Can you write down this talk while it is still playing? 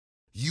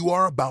You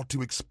are about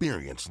to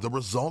experience the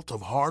result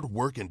of hard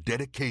work and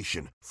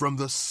dedication from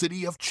the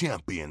City of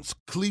Champions,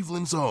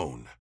 Cleveland's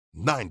own,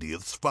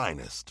 90th's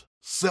finest.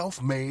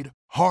 Self-made,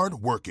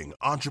 hard-working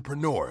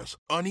entrepreneurs,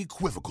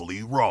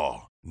 unequivocally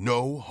raw,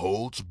 no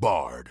holds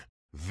barred.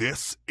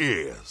 This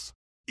is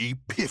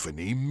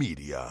Epiphany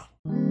Media.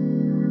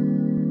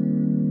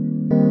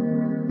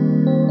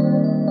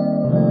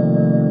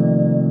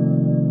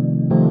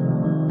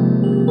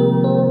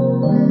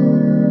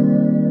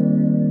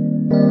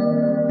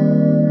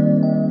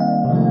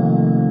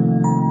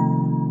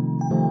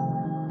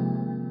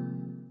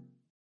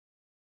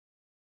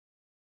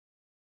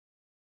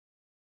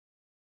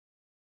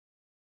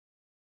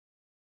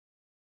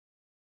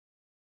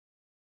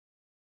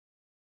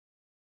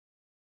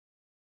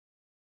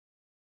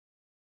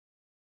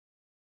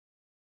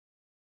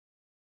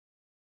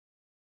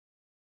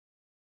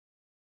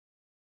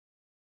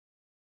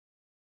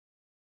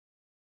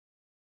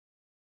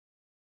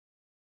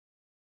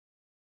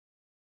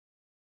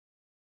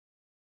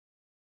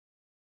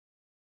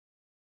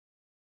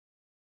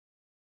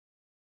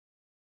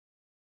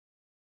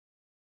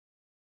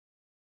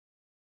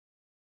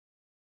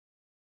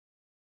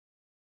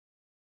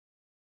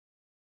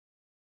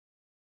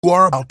 You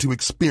are about to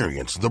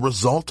experience the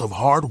result of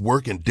hard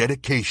work and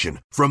dedication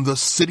from the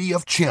City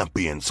of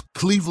Champions,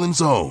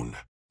 Cleveland's own,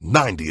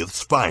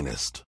 90th's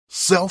finest.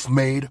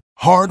 Self-made,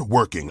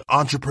 hard-working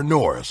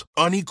entrepreneurs,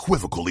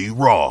 unequivocally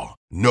raw,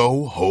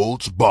 no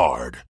holds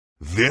barred.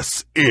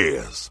 This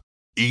is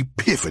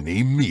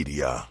Epiphany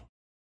Media.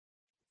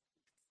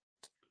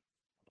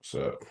 What's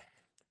up?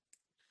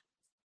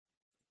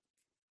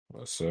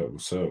 What's up?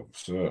 What's up?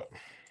 What's up?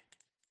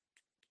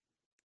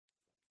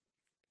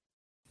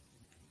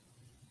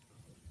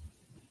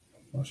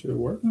 My shit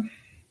working?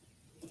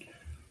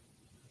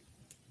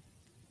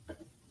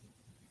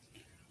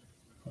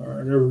 All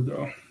right, there we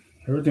go.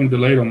 Everything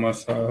delayed on my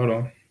side. Hold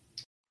on.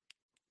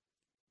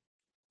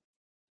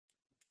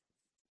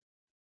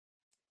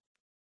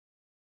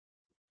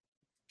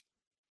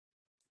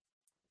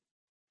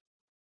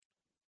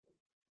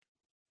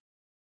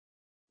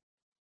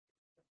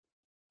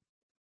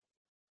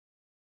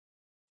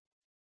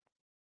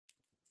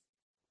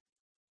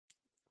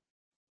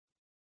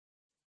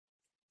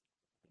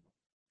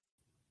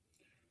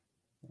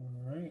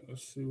 All right,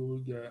 let's see what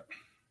we got.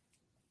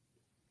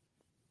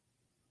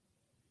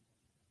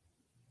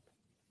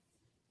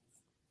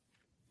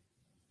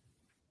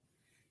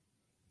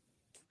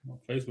 My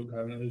Facebook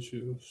having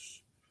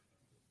issues.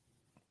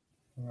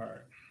 All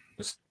right.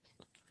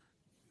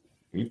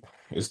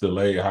 It's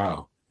delayed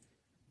how?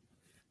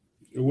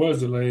 It was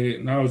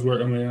delayed. Now it's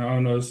working. I mean, I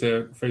don't know. It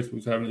said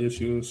Facebook's having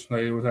issues.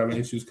 Like it was having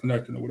issues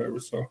connecting or whatever.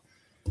 So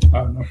I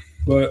don't know.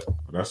 But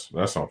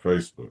That's on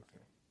Facebook.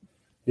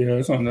 yeah,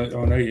 it's on that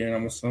end,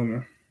 I'm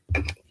assuming.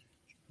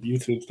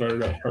 YouTube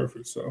started out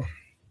perfect. So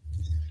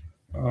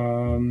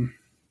welcome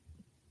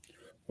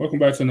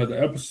back to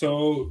another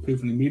episode,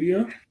 Epiphany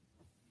Media.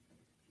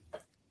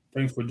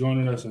 Thanks for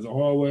joining us as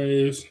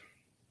always.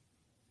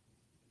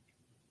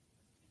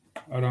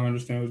 I don't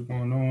understand what's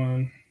going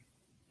on.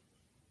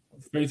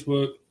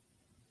 Facebook.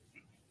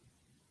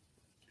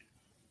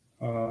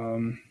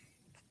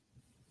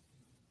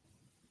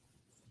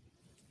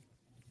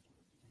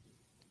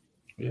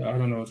 Yeah, I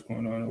don't know what's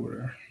going on over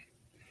there.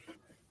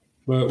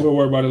 But we'll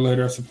worry about it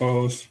later, I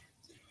suppose.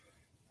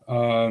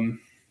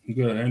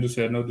 Good. Andrew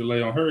said no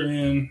delay on her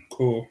end.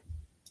 Cool.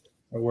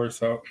 That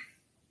works out.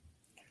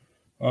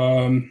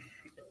 Yeah,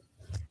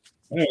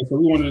 so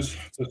we wanted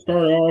to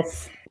start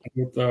off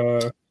with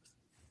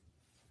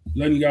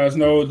letting you guys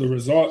know the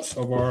results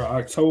of our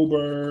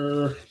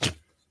October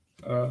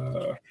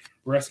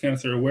breast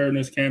cancer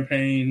awareness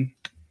campaign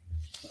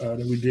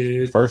that we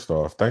did. First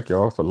off, thank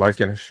y'all for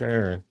liking and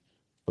sharing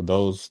for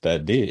those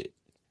that did.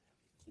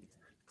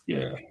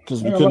 Yeah.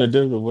 Because we couldn't have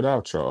done it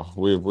without y'all.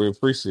 We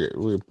appreciate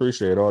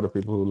all the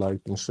people who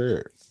liked and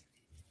shared.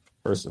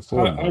 First and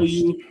foremost.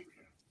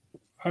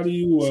 How do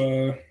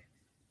you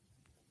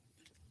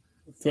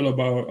feel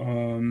about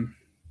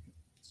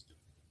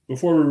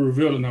before we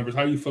reveal the numbers,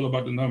 how do you feel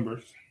about the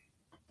numbers?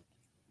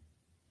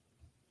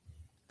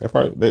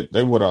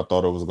 They what I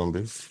thought it was gonna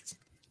be.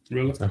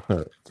 Really?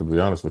 To be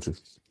honest with you.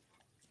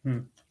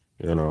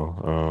 You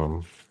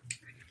know,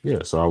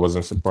 yeah, so I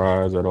wasn't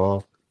surprised at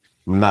all.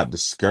 I'm not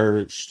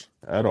discouraged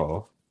at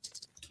all.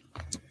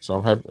 So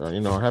I'm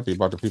happy, happy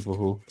about the people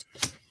who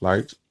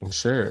liked and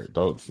shared.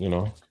 Those,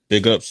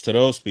 big ups to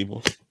those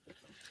people.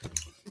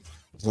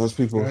 Those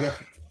people,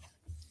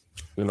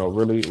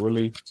 really,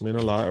 really mean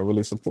a lot and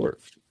really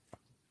support.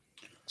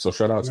 So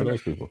shout out to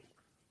those people,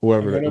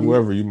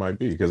 whoever you might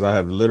be, because I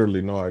have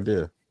literally no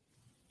idea.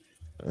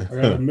 I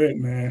gotta admit,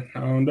 man, I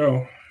don't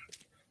know.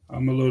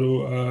 I'm a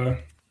little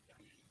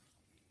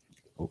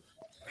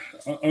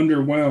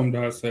underwhelmed,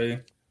 I'd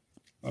say.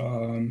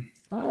 I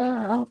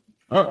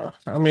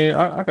mean,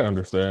 I can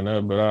understand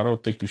that, but I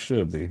don't think you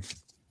should be.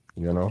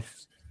 Well,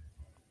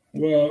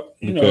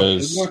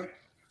 because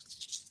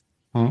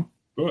Go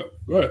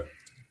ahead.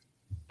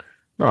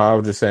 No, I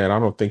was just saying I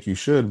don't think you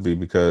should be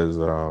because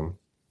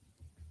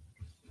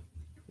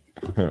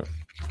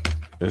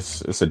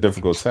it's a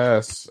difficult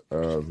task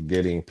of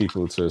getting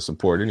people to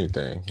support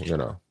anything, you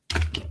know.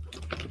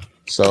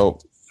 So,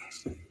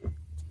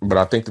 but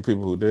I think the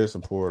people who did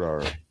support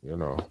are, you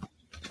know,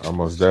 are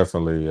most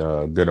definitely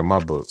good in my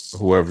book,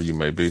 whoever you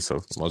may be.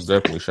 So most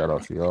definitely shout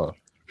out to y'all.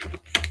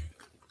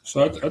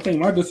 So I think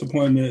my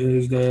disappointment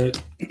is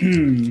that,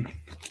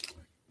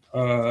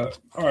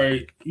 all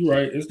right, you're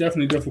right. It's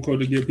definitely difficult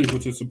to get people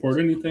to support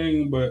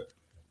anything, but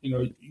you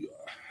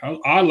know,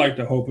 I like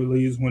to hope at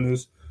least when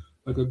it's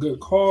like a good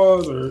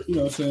cause or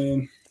what I'm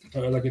saying,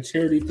 like a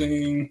charity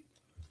thing.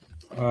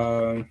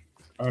 Uh,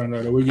 I don't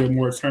know that we get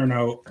more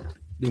turnout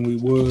than we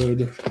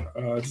would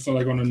just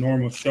like on a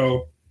normal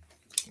show.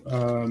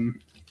 Um,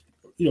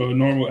 a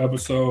normal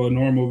episode, a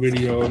normal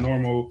video, a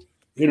normal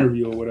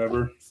interview, or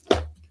whatever.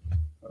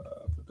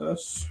 But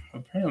that's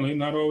apparently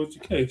not always the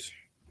case.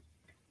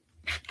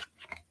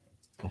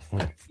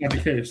 Not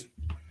the case.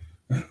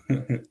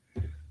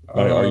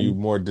 Are you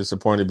more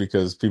disappointed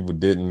because people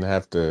didn't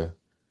have to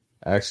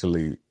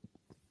actually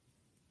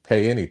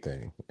pay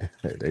anything?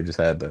 They just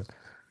had to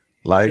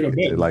Hit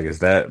a button. is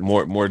that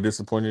more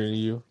disappointing to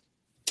you?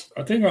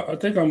 I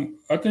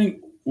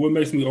think what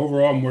makes me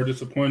overall more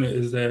disappointed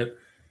is that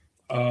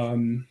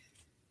um,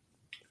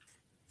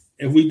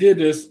 if we did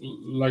this,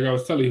 like I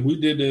was telling you, we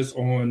did this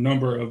on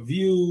number of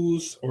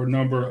views or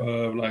number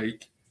of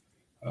like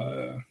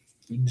uh,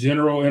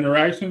 general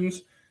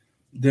interactions,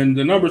 then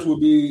the numbers would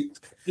be,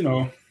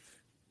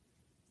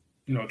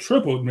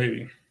 tripled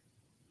maybe.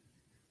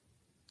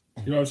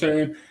 You know what I'm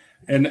saying?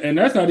 And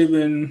that's not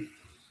even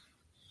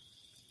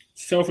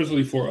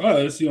selfishly for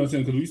us, you know what I'm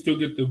saying? Because we still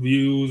get the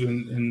views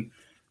and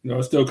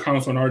it still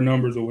counts on our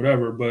numbers or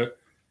whatever. But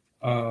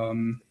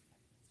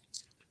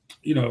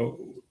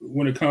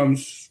when it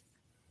comes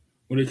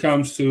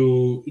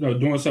to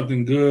doing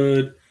something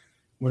good,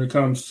 when it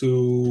comes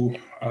to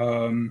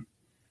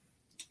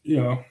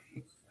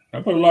I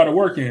put a lot of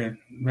work in,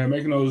 man,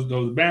 making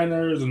those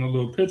banners and the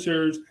little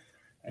pictures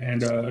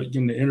and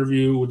getting the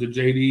interview with the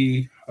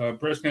JD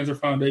Breast Cancer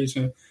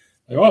Foundation,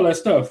 like all that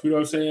stuff. You know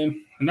what I'm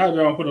saying? And not that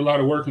I don't put a lot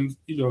of work in,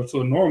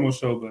 to a normal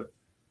show, but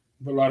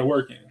I put a lot of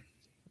work in.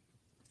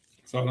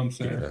 That's all I'm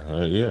saying.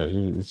 Yeah.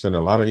 You sent a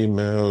lot of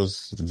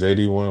emails. The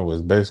JD one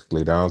was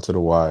basically down to the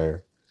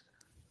wire.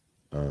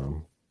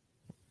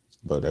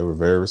 But they were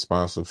very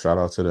responsive. Shout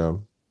out to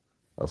them,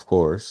 of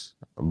course.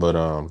 But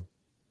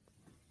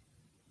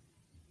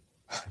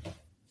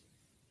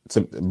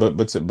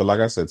but like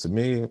I said, to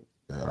me,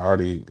 I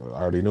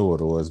already knew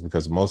what it was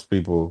because most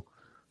people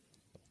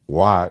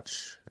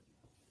watch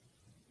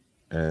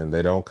and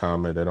they don't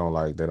comment, they don't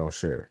like, they don't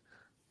share.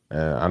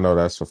 And I know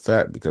that's a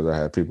fact because I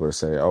had people that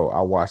say, "Oh,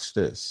 I watch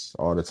this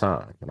all the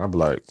time," and I'm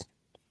like,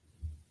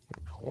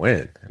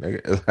 "When?"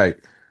 And Right.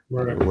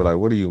 we're like,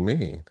 "What do you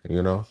mean?"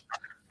 You know.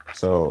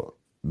 So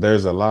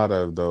there's a lot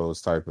of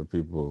those type of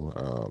people,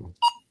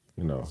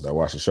 that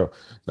watch the show.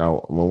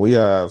 Now, when we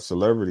have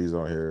celebrities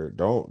on here,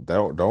 don't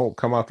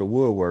come out the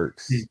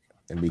woodworks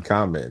and be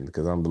commenting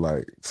because I'm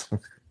like,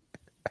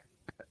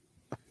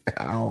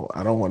 I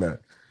don't want to.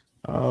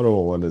 I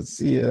don't want to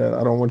see it.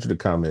 I don't want you to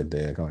comment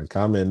then.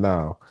 Comment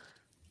now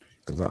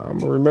because I'm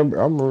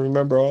gonna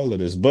remember all of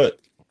this. But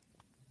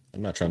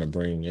I'm not trying to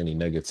bring any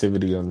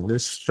negativity on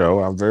this show.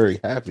 I'm very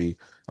happy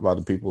about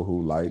the people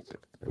who liked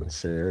and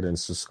shared and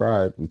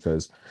subscribed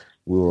because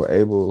we were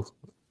able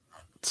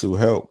to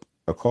help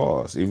a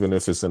cause, even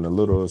if it's in the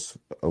littlest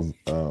of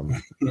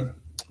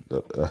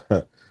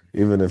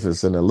even if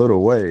it's in a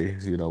little way,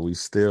 we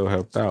still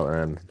helped out,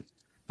 and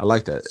I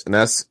like that. And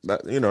that's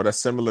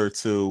similar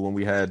to when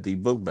we had the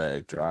book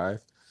bag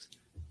drive.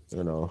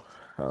 You know,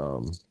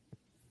 um,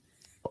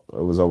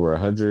 it was over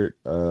 100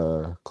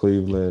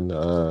 Cleveland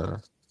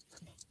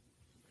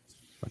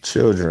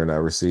children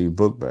that received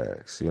book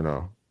bags.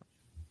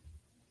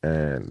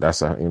 And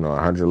that's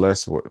 100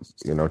 less.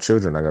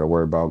 Children I got to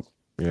worry about.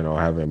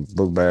 Having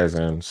book bags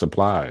and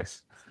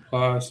supplies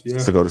Yeah.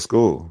 to go to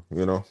school.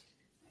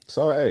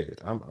 So hey,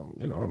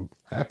 I'm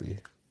happy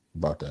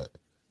about that.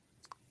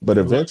 But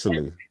Yeah,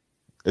 eventually,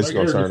 it's like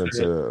gonna Erica turn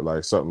said. into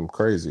like something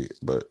crazy.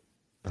 But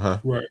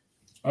Right.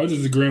 I was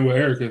just agreeing with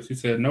Erica. She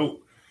said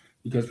nope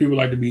because people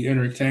like to be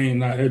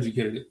entertained, not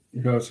educated.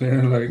 You know what I'm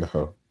saying? Like,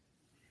 no,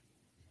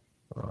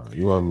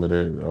 you want me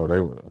to? Oh, they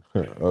were.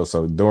 Oh,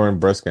 so during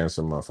breast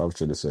cancer month, I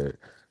should have said,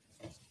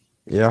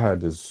 yeah, I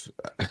had this.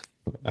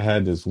 I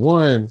had this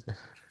one.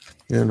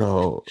 You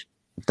know,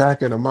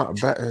 back in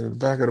the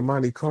back of the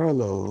Monte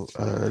Carlo.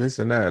 This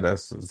and that.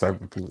 That's the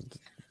type of people.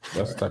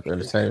 That's the type of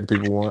entertainment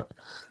people want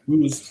we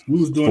was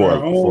doing our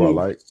for a own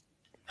like.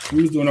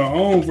 we was doing our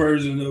own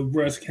version of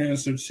breast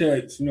cancer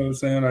checks. You know what I'm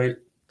saying? Like,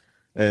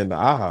 And the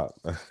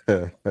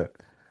IHOP.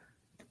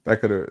 That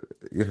could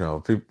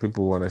have,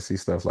 people want to see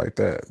stuff like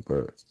that,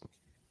 but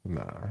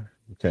nah,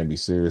 you can't be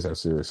serious, have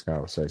serious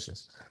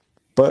conversations.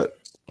 But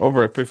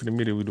over at Epiphany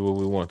Media, we do what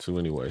we want to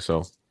anyway.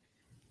 So,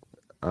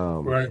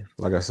 right.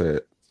 like I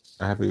said,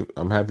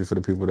 I'm happy for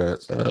the people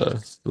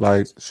that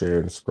like,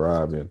 share, and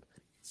subscribe, and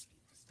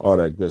all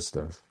that good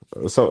stuff.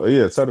 So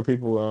yeah, tell the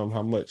people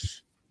how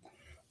much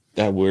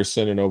that we're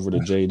sending over to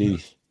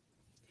JD.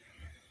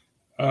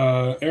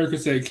 Erica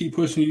said, keep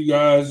pushing you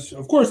guys.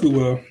 Of course we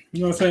will.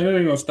 You know what I'm saying? That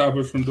ain't going to stop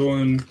us from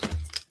doing,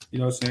 you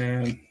know what I'm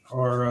saying,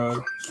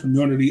 our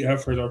community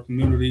efforts, our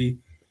community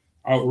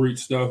outreach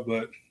stuff.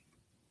 But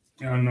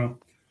I don't know.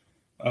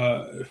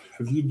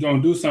 If you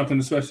don't do something,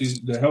 especially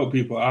to help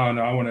people, I don't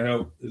know. I want to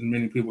help as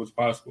many people as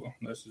possible.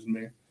 That's just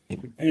me.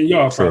 And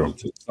y'all probably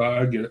too. So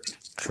I get it.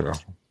 True.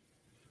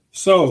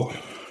 So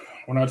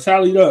when I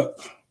tallied up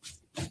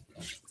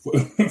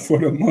for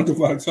the month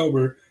of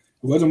October,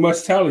 it wasn't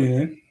much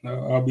tallying.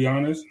 I'll be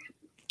honest.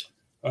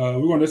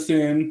 We're going to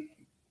send.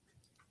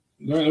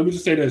 Let me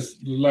just say this: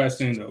 the last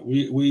thing though,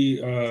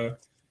 we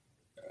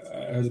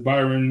as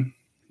Byron,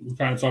 we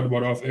kind of talked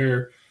about off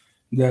air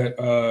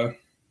that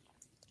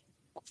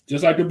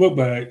just like the book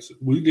bags,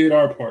 we did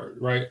our part,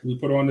 right? We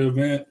put on the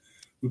event,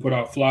 we put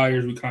out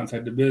flyers, we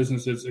contacted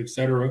businesses,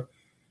 etc.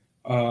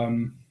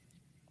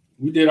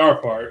 We did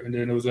our part, and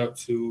then it was up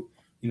to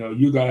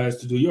you guys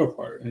to do your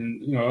part,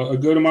 and a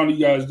good amount of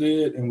you guys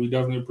did, and we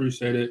definitely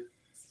appreciate it.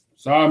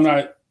 So I'm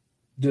not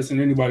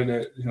dissing anybody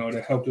that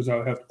that helped us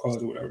out, helped the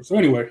cause or whatever. So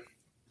anyway,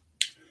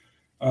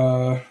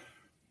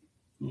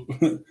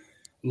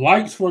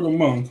 likes for the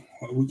month,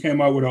 we came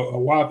out with a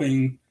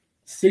whopping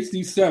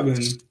 67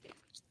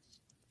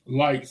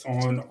 likes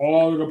on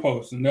all of the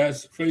posts, and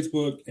that's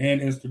Facebook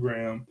and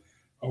Instagram.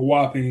 A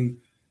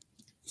whopping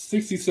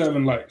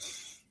 67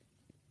 likes.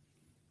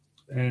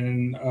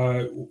 And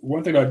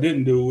one thing I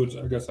didn't do, which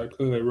I guess I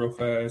could real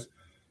fast,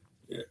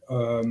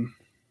 I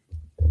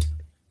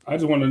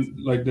just want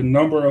to the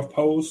number of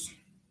posts.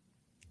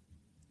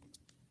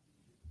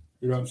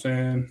 You know what I'm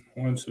saying?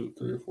 1, 2,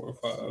 3, 4,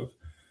 5,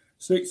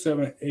 6,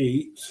 7,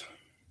 8,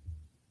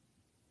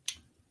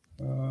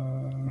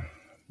 9,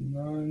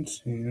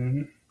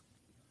 10.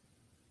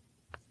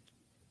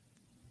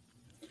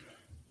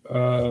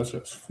 So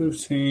it's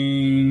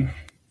 15.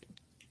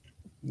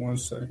 1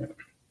 second.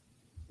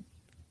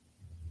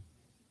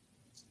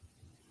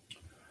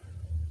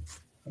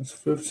 That's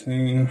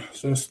 15.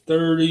 So that's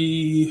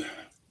 30.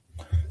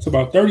 It's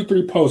about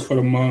 33 posts for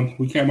the month.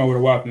 We came out with a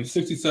whopping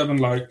 67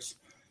 likes.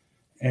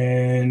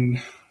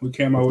 And we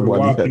came out with a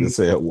whopping. You had to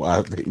say a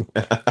whopping.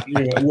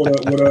 Yeah,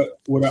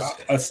 with a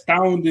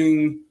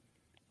astounding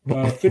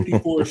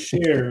 54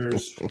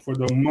 shares for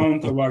the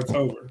month of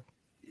October.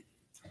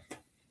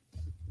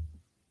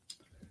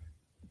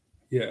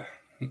 Yeah,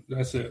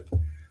 that's it.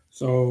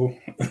 So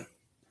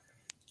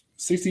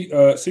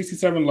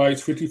 67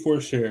 likes,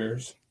 54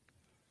 shares.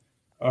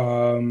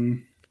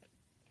 And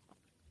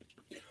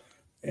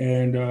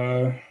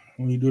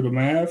when you do the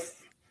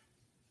math,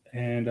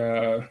 and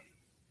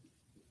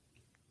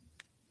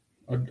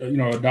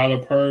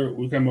 $1 per,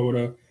 we come up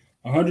with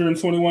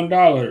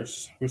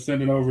 $121. We're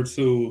sending over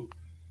to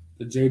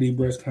the JD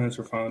Breast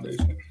Cancer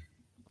Foundation.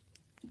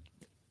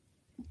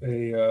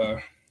 A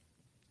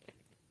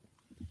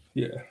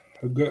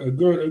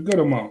good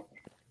amount.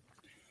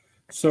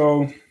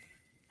 So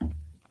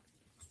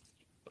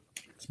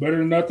it's better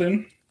than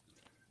nothing.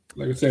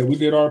 Like I said, we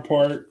did our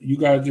part. You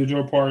guys did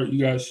your part. You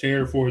guys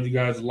shared for it. You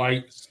guys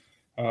liked,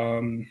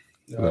 group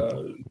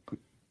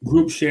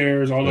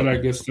shares, all of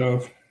that good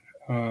stuff.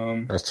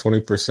 That's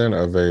 20%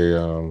 of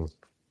a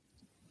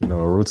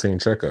routine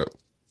checkup.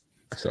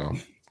 So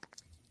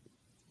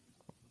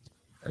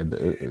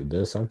it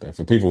does something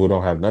for people who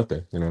don't have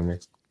nothing. You know what I mean?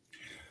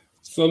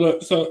 So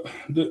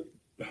the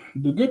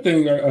good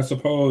thing, I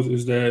suppose,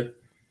 is that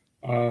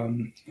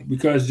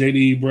because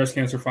JD Breast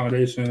Cancer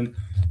Foundation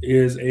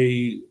is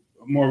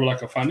more of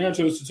like a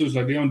financial institution,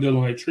 like they don't deal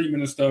with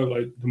treatment and stuff.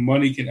 Like the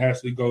money can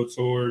actually go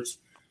towards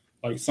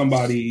like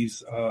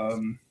somebody's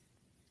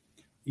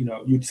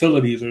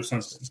utilities or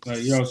something. Like,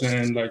 you know what I'm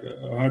saying? Like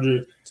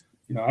 100.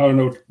 I don't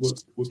know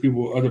what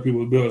other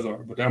people's bills are,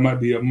 but that might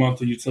be a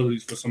month of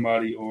utilities for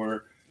somebody,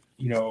 or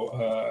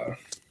a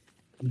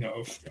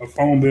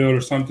phone bill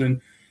or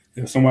something.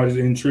 If somebody's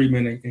in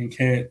treatment and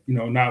can't,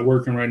 not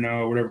working right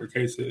now, or whatever the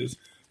case is,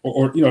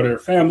 or their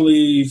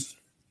families,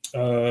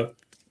 doing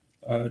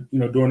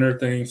their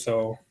thing.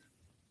 So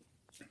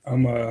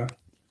I'm gonna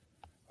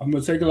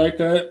take it like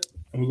that,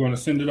 and we're gonna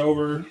send it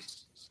over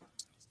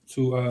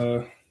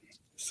to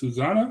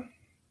Susanna.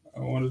 I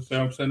want to say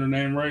I'm saying her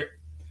name right,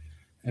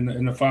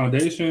 and the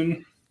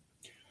foundation.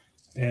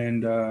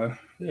 And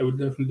we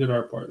definitely did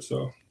our part.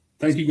 So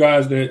thank you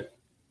guys that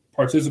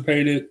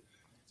participated.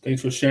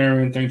 Thanks for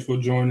sharing. Thanks for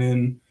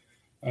joining,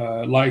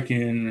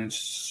 liking, and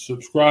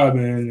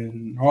subscribing,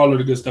 and all of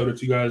the good stuff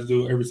that you guys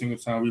do every single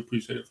time. We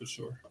appreciate it for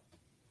sure.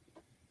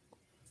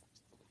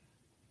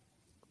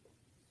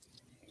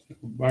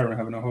 Byron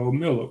having a whole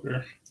meal up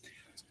there.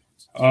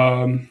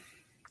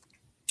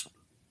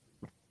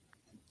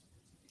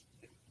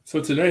 So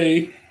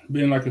today,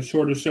 being like a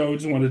shorter show,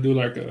 just want to do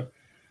like a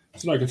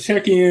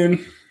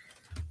check-in.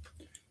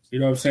 You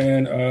know what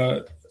I'm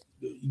saying?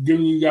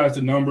 Giving you guys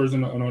the numbers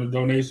on the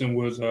donation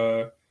was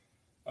the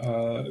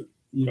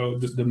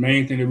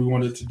main thing that we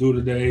wanted to do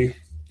today.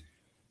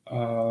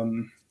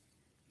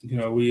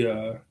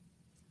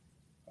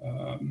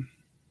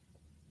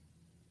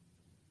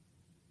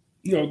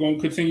 going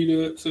to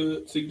continue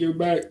to give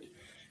back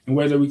in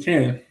ways that we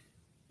can.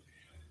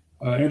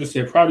 Andrew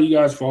said, proud of you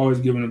guys for always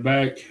giving it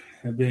back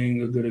and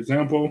being a good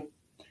example.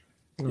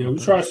 Yeah, we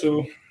try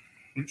to.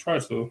 We try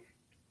to.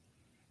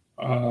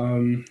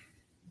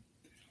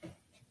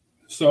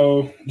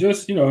 So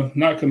just,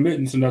 not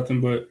committing to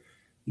nothing, but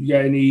you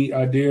got any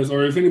ideas,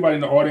 or if anybody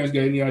in the audience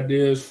got any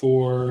ideas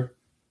for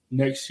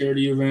next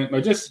charity event,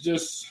 like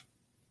just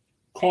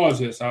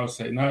causes, I would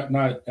say,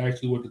 not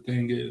actually what the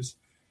thing is.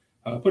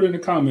 Put it in the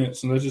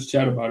comments and let's just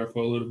chat about it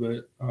for a little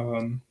bit.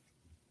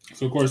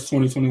 So of course,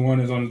 2021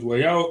 is on its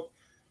way out.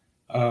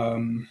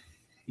 COVID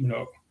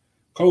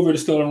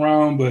is still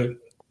around, but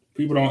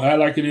people don't act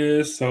like it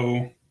is.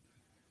 So,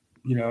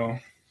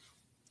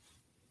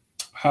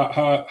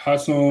 how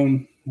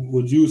soon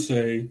would you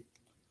say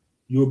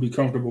you'll be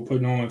comfortable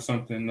putting on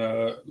something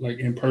like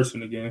in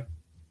person again?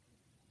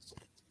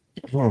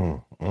 That's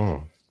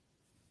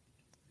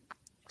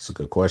a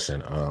good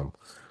question. A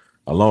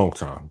long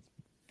time.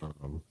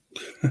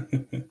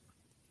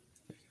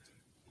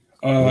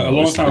 A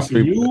long time for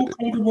you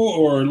comfortable,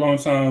 or a long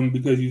time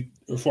because you,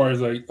 as far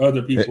as like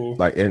other people,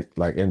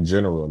 in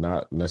general,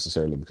 not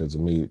necessarily because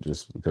of me,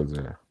 just because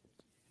of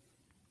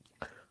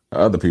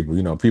other people.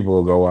 People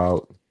will go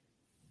out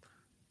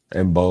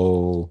and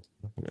bowl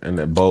in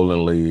the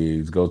bowling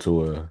leagues, go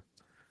to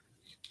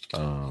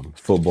a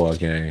football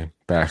game,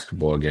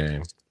 basketball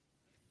game.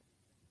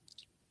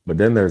 But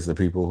then there's the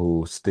people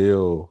who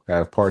still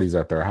have parties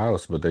at their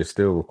house, but they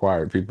still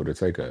require people to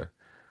take a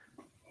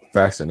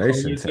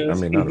vaccination.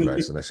 Not a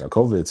vaccination, a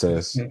COVID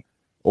test,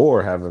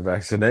 or have a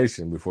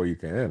vaccination before you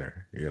can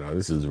enter.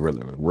 This is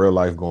real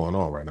life going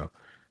on right now.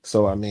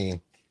 So,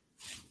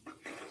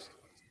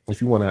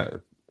 if you want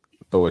to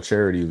throw a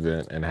charity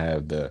event and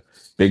have the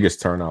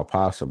biggest turnout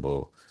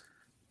possible,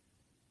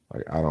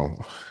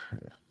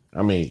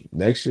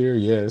 next year,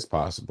 yeah, it's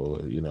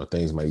possible.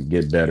 Things might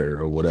get better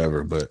or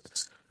whatever, but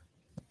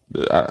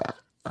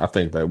I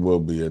think that will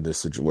be in this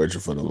situation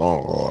for the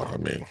long haul.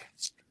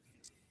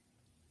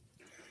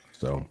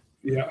 So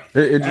yeah,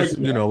 it just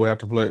we have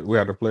to play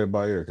it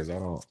by ear because I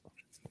don't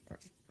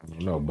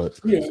know, but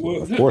yeah,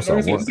 well, of course I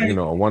want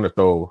to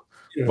throw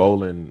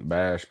Bowling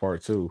Bash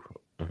Part 2.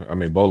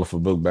 Bowling for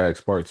Book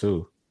Bags Part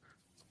 2.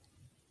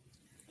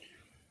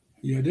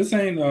 Yeah, this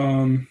ain't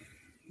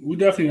we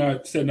definitely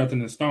not set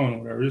nothing in stone or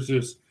whatever. It's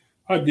just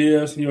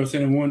ideas,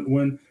 saying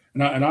when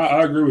and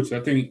I agree with you.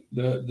 I think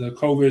the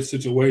COVID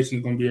situation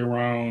is going to be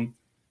around,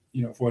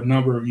 for a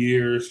number of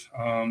years.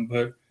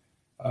 But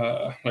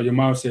like your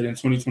mom said in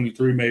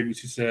 2023, maybe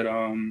she said,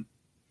 I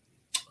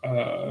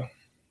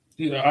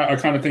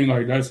kind of think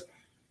like that's,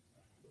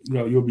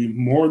 you'll be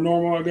more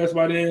normal, I guess,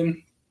 by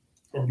then,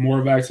 or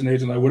more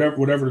vaccination, like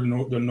whatever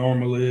the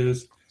normal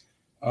is.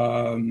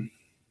 And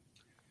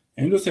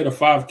you just said a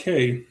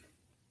 5K.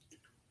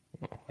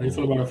 How do you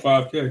feel about a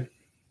 5K?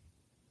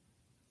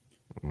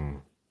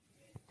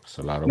 It's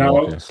a lot of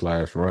walking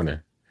 / running.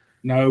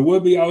 Now it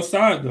would be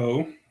outside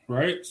though,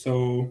 right?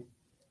 So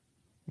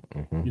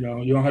you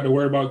don't have to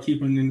worry about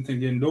keeping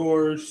anything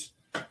indoors.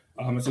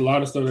 It's a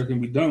lot of stuff that can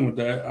be done with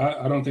that.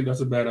 I don't think that's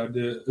a bad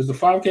idea. Is the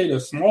 5K the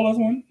smallest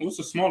one? What's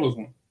the smallest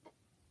one?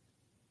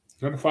 Is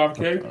that a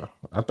 5K?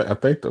 I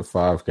think the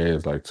 5K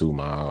is like 2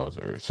 miles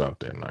or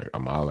something, like a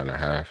mile and a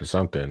half or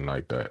something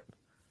like that.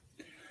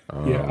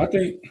 Yeah, I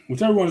think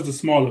whichever one is the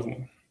smallest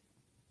one.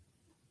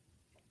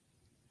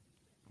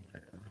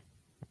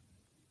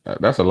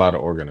 That's a lot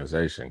of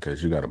organization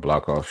because you got to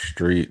block off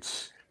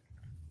streets.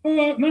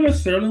 Not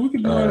necessarily. We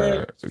could do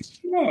it.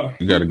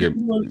 You got to get.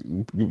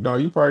 No,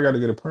 you probably got to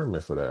get a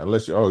permit for that.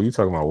 Unless you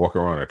talking about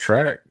walking around a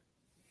track.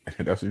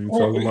 That's what you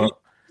talking about.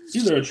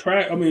 Either a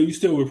track. You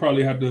still would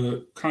probably have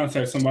to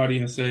contact somebody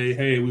and say,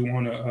 "Hey, we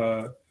want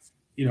to,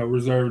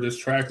 reserve this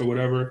track or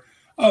whatever."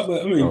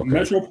 But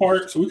Metro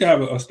Parks. We could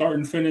have a start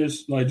and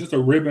finish, like just a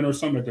ribbon or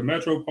something at the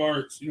Metro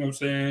Parks. You know what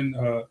I'm saying?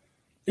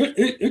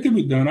 It could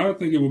be done. I don't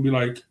think it would be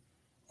like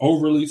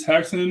overly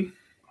taxing,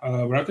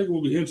 but I think it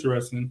will be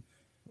interesting.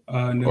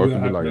 Or it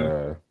could be like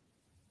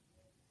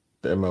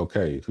the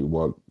MLK. If you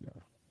walk,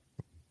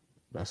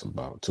 that's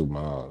about 2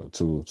 miles,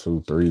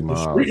 3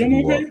 miles. The street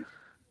MLK?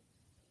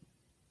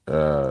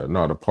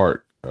 No, the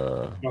park. I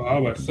was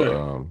about to say.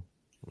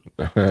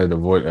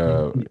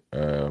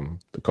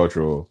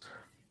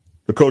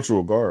 The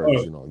cultural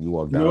guards. You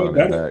walk down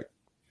and back.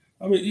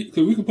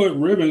 Because we could put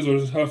ribbons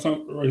or have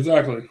something.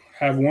 Exactly.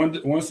 Have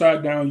one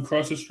side down, you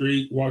cross the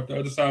street, walk the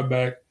other side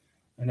back,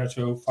 and that's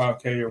your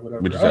 5K or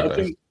whatever. We just have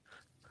to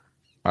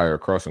hire a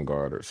crossing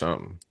guard or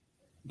something.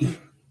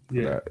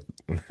 Yeah,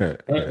 I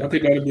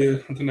think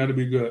that'd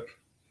be good.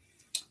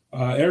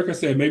 Erica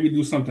said maybe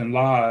do something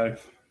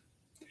live,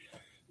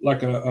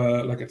 like a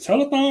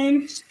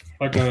telethon,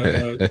 like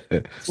a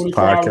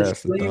 24-hour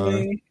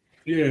streaming.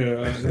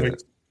 Yeah,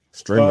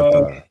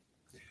 streamathon.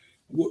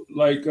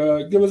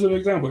 Give us an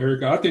example,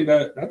 Erica. I think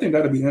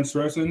that'd be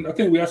interesting. I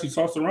think we actually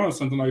tossed around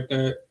something like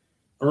that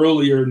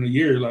earlier in the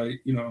year,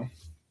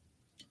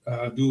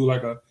 do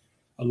like a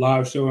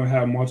live show and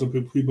have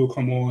multiple people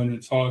come on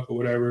and talk or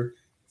whatever.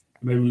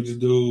 Maybe we just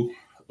do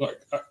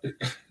like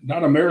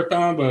not a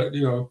marathon, but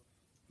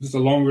just a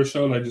longer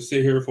show. Like just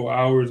sit here for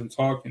hours and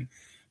talk and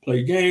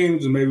play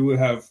games, and maybe we'll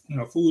have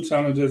food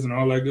challenges and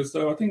all that good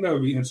stuff. I think that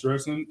would be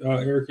interesting.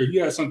 Erica, if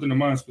you had something in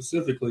mind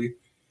specifically,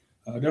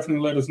 definitely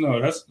let us know.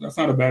 That's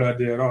not a bad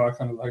idea at all. I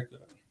kind of like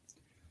that.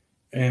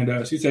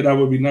 And she said that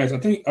would be nice. I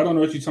don't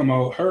know if you're talking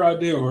about her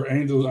idea or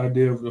Angel's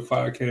idea of the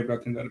 5K, but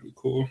I think that'd be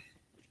cool.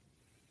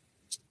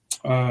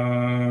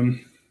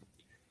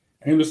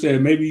 Angel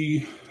said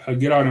maybe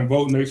get out and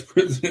vote next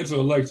presidential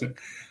election.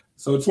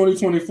 So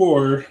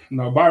 2024,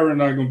 no, Byron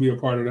not going to be a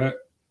part of that.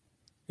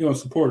 He don't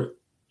support it.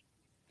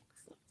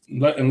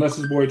 Unless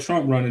his boy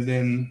Trump running,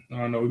 then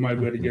I don't know, we might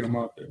be able to get him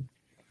out there.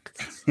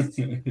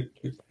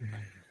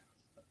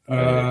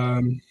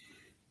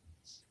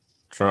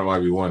 Trump might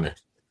be winning.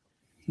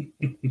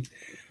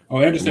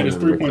 Andrew said it's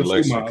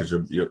 3.2 miles. Because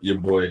your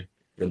boy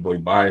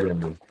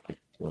Biden is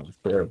doing a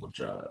terrible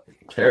job.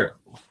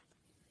 Terrible.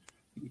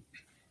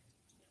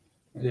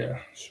 Yeah,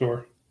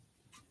 sure.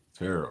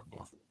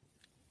 Terrible.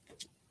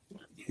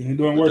 He ain't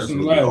doing worse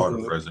than the last. All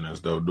the presidents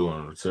though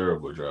doing a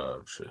terrible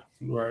job. Shit.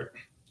 Right.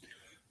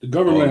 The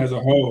government as a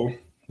whole.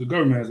 The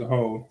government as a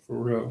whole, for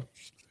real.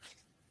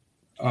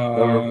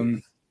 Go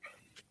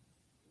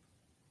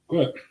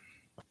ahead.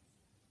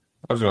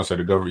 I was gonna say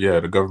the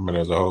government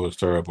as a whole is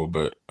terrible,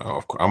 but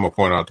I'm gonna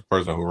point out the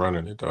person who's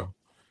running it though.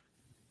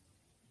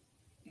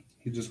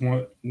 You just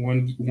want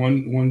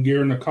one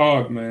gear in the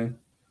cog, man.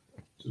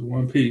 Just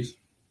one piece.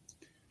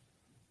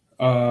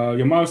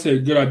 Your mom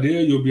said, "Good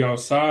idea. You'll be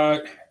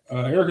outside."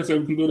 Erica said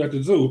we can do it at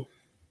the zoo.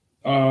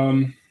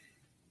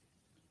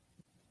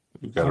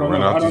 You gotta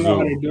run out the zoo. I don't know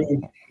how they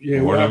do.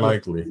 Yeah, more than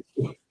likely.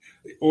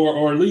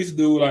 Or at least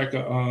do like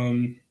a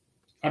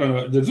I don't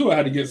know. The zoo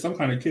had to get some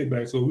kind of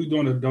kickback. So if we're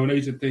doing a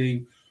donation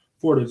thing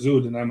for the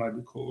zoo, then that might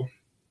be cool.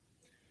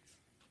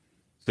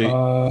 See,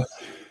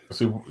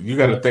 you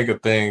got to think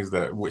of things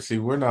that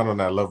we're not on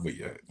that level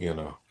yet.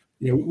 Yeah,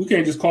 we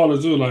can't just call the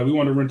zoo like we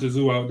want to rent the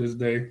zoo out this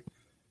day.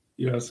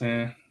 You know what I'm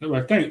saying? They're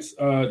like, thanks.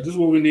 This is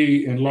what we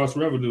need in lost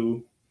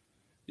revenue.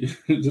 this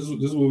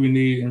is what we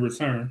need in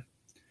return.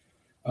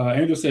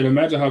 Angel said,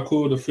 imagine how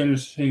cool the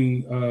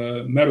finishing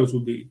medals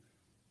would be.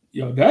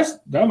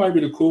 That might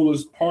be the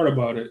coolest part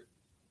about it.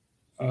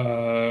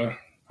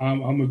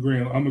 I'm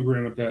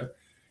agreeing with that.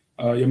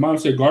 Your mom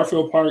said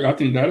Garfield Park. I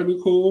think that'd be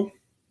cool.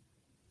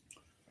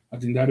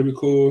 Angel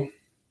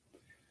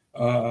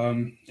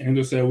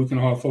said we can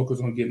all focus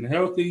on getting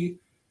healthy.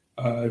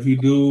 If you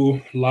do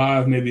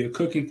live, maybe a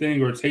cooking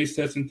thing or a taste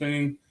testing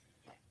thing.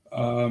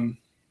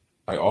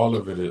 Like all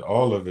of it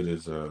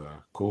is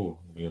cool.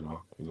 As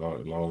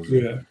long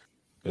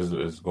as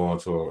it's going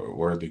to a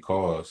worthy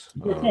cause.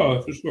 Good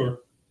cause for sure.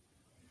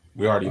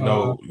 We already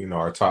know,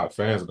 our top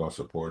fans are gonna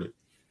support it.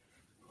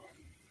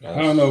 I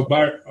don't know.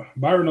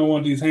 Byron don't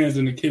want these hands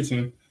in the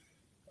kitchen.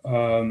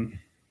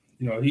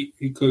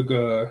 He cook.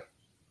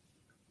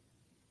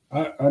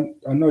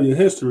 I know your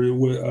history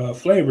with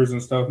flavors and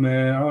stuff,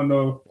 man. I don't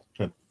know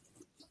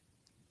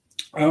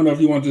if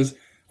you want this.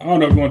 I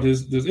don't know if you want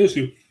this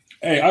issue.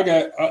 Hey, I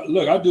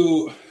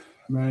do.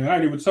 Man, I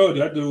ain't even told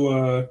you. I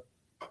do.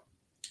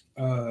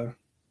 I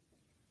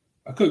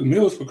cook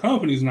meals for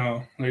companies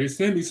now. Like they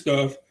send me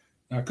stuff.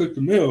 I cook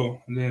the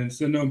meal and then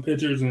send them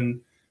pictures and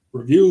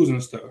reviews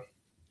and stuff.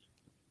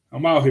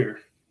 I'm out here.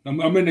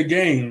 I'm in the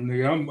game,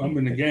 nigga. I'm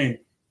in the game.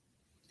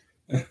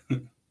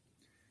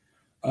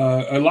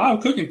 A live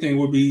cooking thing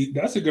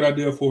that's a good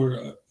idea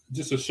for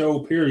just a show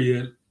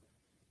period,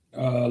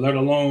 let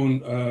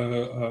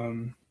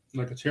alone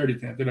like a charity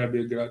thing. I think that'd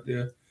be a good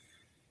idea.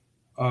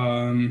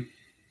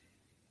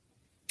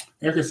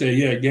 Erica said,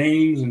 yeah,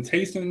 games and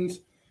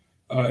tastings.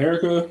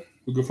 Erica,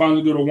 we could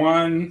finally do the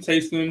wine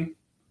tasting.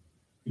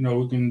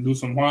 We can do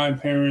some wine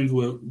pairings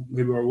with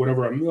maybe or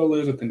whatever our meal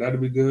is. I think that'd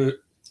be good.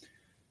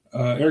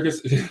 Erica,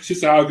 she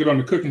said, I'll get on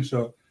the cooking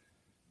show.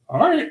 All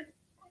right.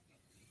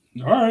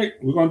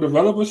 We're going to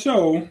develop a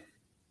show.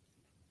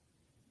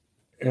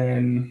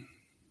 And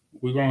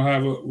we're going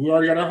to we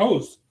already got our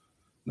host.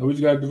 No, we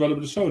just got to develop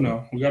the show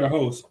now. We got a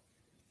host.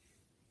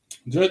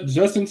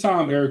 Just in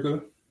time,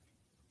 Erica.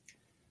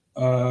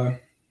 I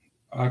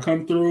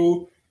come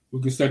through.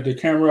 We can set the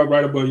camera up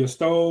right above your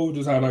stove.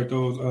 Just have like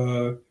those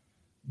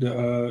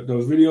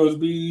videos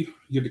be.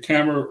 You get the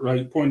camera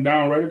right pointing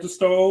down right at the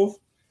stove.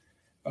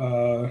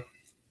 And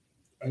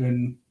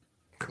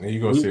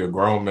you're gonna see a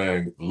grown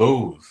man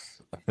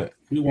lose.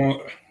 We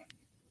want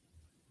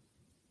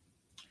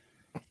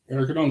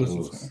Erica. Don't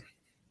listen to him.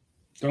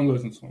 Don't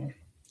listen to him.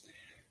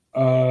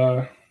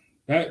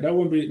 That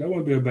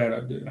wouldn't be a bad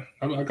idea.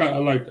 I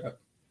like that.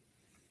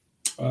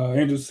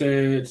 Angel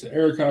said,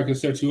 Erica, I can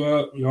set you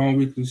up your own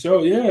weekly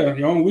show. Yeah,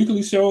 your own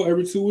weekly show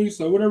every 2 weeks.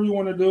 So whatever you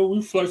want to do,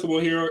 we're flexible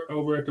here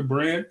over at the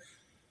brand.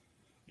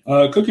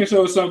 Cooking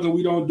show is something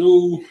we don't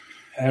do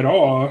at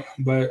all,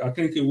 but I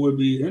think it would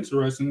be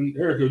interesting.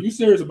 Erica, if you're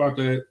serious about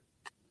that,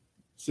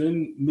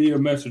 send me a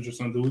message or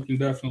something. We can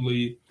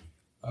definitely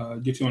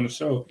get you on the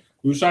show.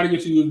 We were trying to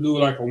get you to do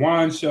like a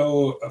wine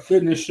show, a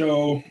fitness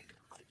show.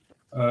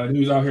 He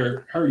was out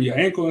here hurting your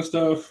ankle and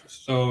stuff.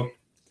 So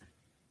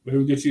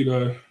Maybe get you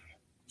to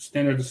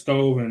stand at the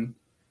stove and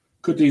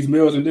cook these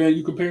meals, and then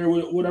you compare it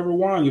with whatever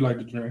wine you like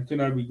to drink. Then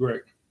that'd be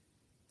great.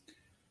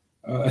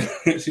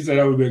 She said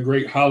that would be a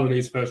great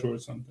holiday special or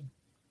something.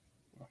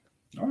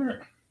 All right.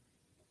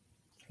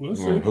 We'll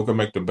see. Who can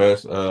make the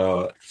best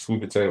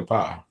sweet potato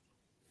pie?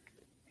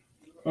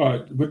 All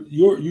right, but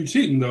you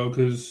cheating though,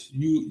 because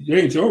it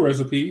ain't your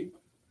recipe.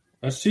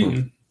 That's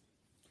cheating.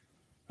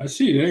 That's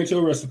cheating. It ain't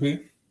your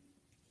recipe.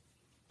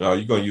 No,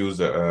 you're gonna use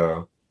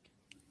the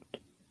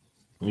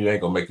you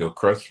ain't gonna make a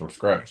crust from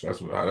scratch.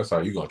 That's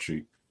how you gonna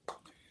cheat.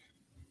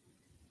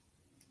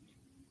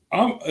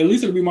 At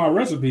least it'll be my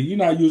recipe. You're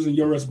not using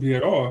your recipe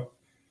at all.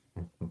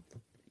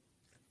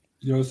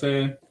 You know what I'm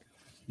saying?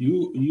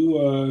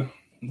 You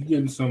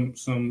getting some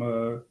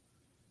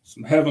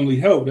heavenly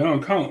help. That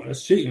don't count.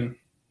 That's cheating.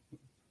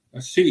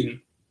 That's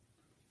cheating.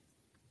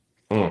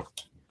 No,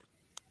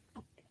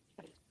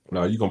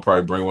 you gonna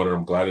probably bring one of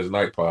them Gladys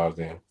Knight pies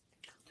then.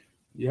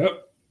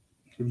 Yep.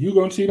 If you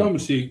gonna cheat, I'm gonna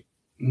cheat.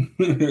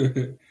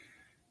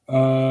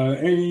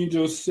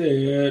 Angel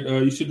said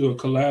you should do a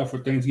collab for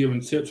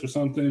Thanksgiving tips or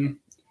something.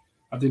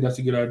 I think that's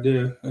a good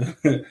idea.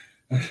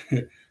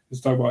 Let's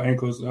talk about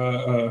ankles.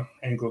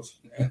 Ankles.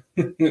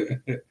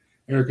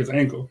 Erica's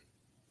ankle.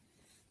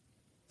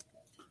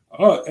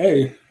 Oh,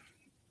 hey,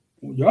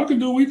 y'all can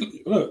do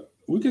weekly. Look,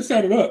 we can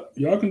set it up.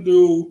 Y'all can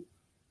do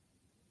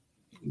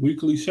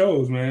weekly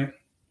shows, man.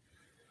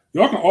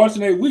 Y'all can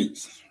alternate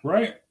weeks,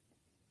 right?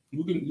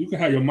 You can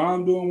have your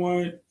mom doing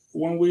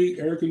one week.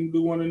 Erica can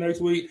do one the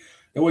next week.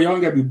 That way, y'all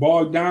ain't got to be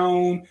bogged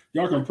down.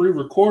 Y'all can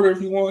pre-record it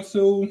if you want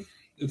to.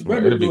 It's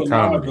better to do it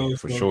live, though.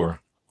 For sure.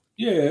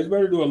 Yeah, it's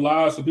better to do it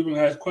live so people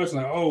can ask questions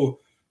like, "Oh,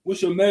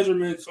 what's your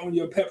measurements on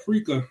your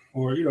paprika?"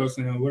 Or you know, what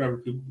I'm saying whatever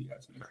people be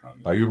asking in the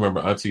comments. Like you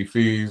remember Auntie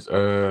Fee's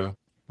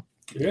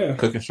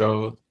cooking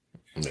shows?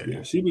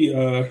 Yeah, she be.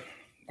 I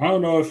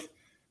don't know if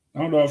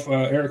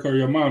Erica or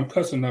your mom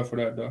cuss enough for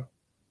that though.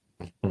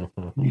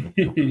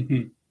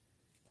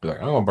 Like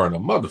I'm gonna burn a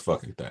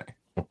motherfucking thing.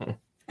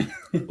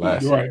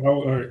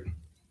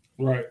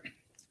 Right.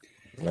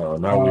 No,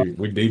 now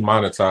we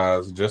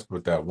demonetized just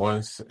with that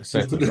one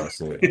sentence I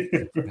said.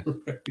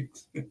 Right.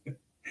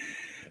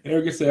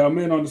 Erica said, "I'm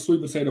in on the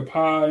sweet potato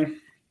pie,"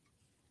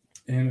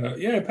 and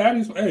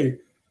Patty's. Hey,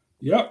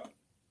 yep,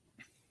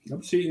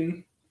 I'm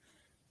cheating.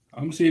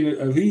 I'm seeing it.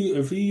 If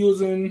he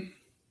using,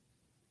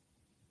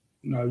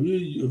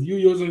 if you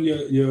using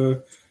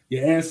your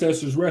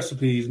ancestors'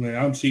 recipes, man,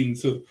 I'm cheating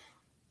too.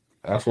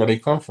 That's where they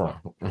come from.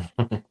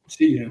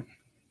 Cheating.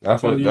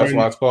 That's why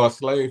it's called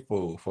slave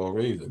food for a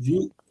reason.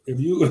 If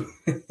you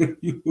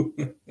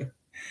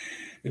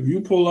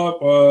pull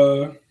up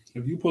with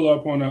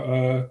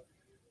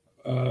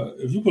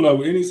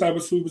any type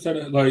of sweet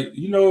potato, like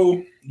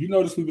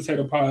the sweet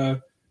potato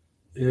pie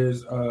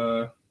is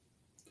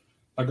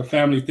like a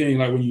family thing.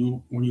 Like when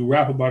you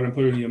rap about it and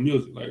put it in your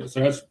music, like so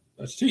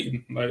that's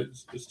cheating. Like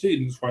it's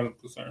cheating as far as I'm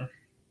concerned.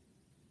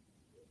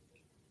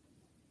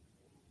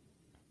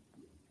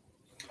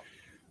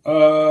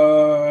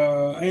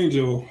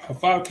 Angel, a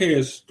 5K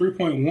is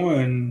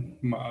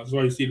 3.1 miles.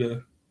 Why you see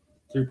the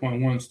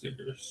 3.1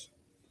 stickers?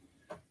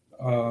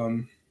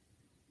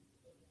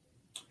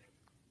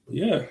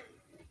 Yeah,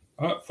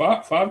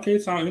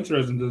 5K sounds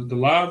interesting. The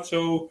live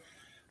show,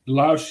 the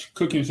live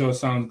cooking show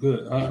sounds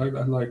good. I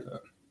like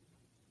that.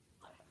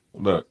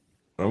 Look,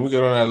 when we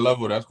get on that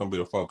level, that's gonna be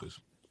the focus.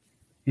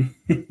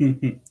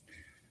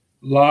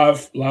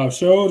 live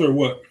shows or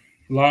what?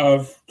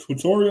 Live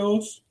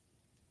tutorials?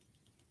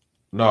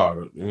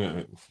 No,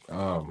 that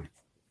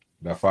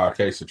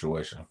 5K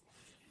situation.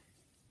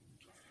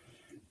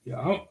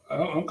 Yeah,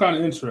 I'm kind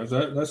of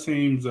interested. That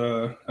seems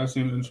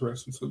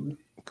interesting to me.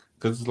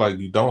 Because it's like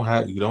you don't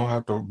have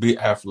to be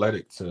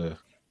athletic to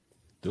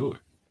do it.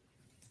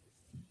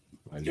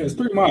 Like it's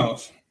 3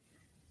 miles.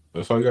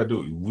 That's all you gotta do.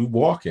 We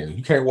walking.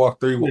 You can't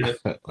walk 3 miles.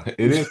 Yeah.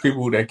 It is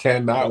people that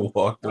cannot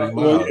walk 3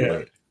 miles.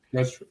 But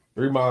that's true.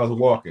 3 miles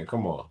walking.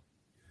 Come on.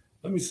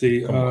 Let me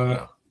see.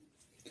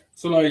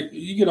 So like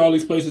you get all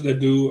these places that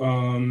do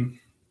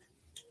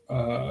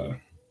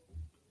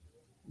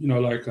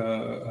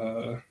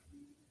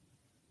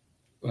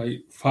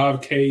like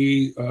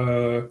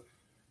 5K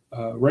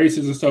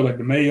races and stuff like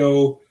the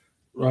Mayo.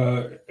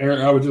 I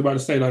was just about to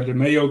say like the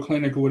Mayo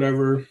Clinic or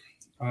whatever.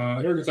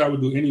 Eric said I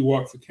would do any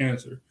walk for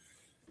cancer.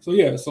 So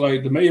yeah, so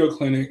like the Mayo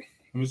Clinic.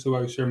 Let me see if I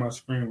can share my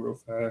screen real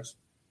fast.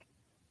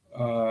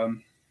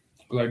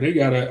 Like they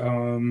got a.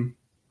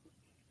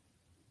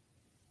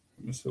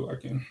 Let me see if I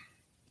can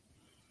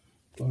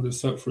blow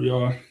this up for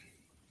y'all.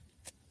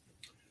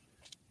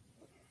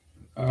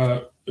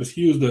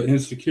 Excuse the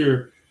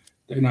insecure.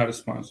 They're not a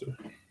sponsor.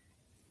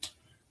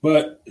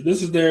 But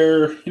this is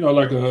their,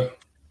 like a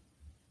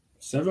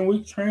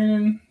 7-week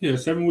training. Yeah,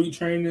 7-week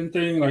training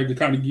thing, like to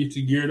kind of get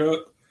you geared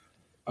up.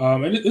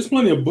 And there's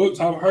plenty of books.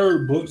 I've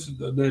heard books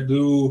that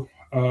do,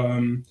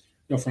 from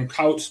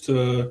couch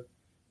to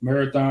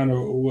marathon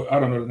or I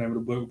don't know the name of the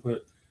book,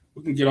 but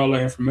we can get all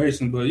that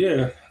information. But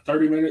yeah,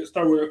 30 minutes,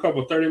 start with a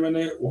couple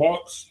 30-minute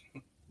walks,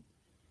 you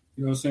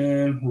know what I'm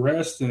saying?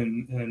 Rest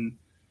and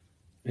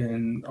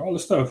and all the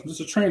stuff.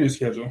 Just a training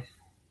schedule.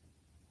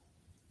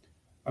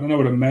 I don't know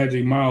what a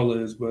magic mile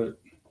is, but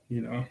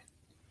you know,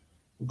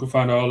 we can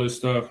find all this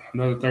stuff.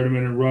 Another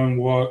 30-minute run,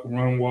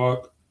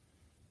 walk,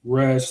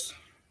 rest,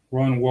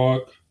 run,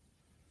 walk,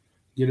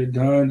 get it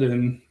done,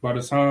 and by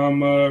the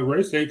time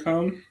race day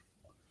come,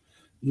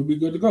 you'll be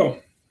good to go.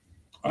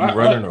 You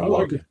running or I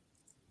like it.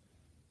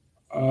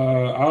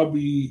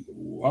 walking?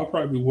 I'll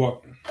probably be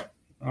walking.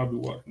 I'll be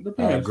walking. I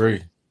Depends.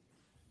 agree.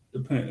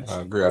 Depends.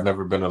 I agree. I've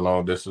never been a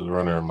long distance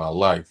runner in my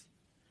life.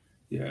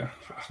 Yeah.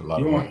 It's a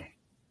lot of running.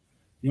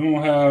 You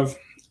don't have.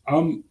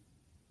 I'm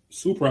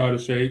super out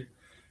of shape,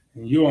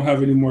 and you don't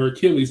have any more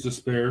Achilles to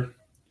spare.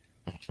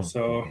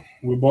 So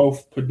we're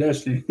both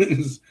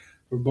pedestrians.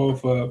 We're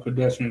both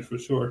pedestrians for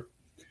sure.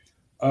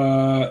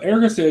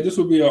 Erica said this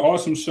would be an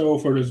awesome show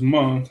for this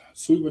month: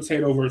 sweet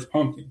potato versus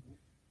pumpkin.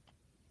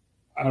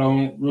 I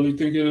don't really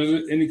think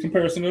there's any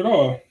comparison at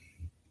all.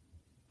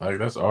 Like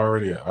that's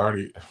already.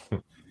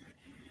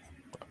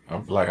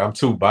 I'm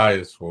too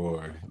biased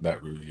for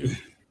that review.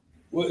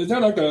 Well, is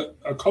that like a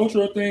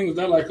cultural thing? Is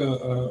that like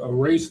a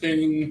race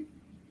thing?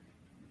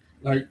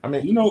 Like, I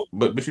mean, you know,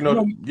 but you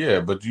know, yeah,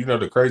 but you know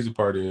the crazy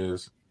part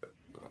is,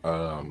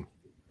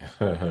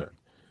 it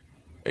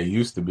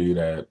used to be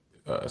that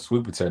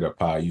sweet potato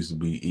pie used to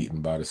be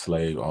eaten by the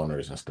slave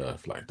owners and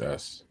stuff like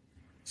that's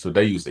so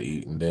they used to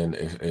eat, and then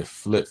it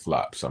flip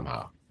flopped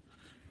somehow.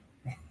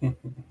 Yeah,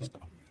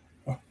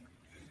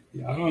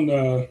 I don't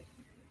know.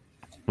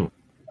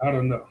 I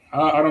don't know.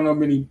 I don't know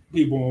many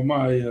people in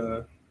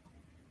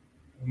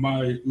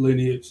my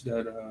lineage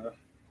that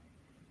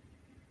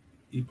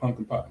eat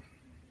pumpkin pie.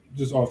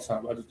 Just off the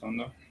top, I just don't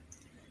know.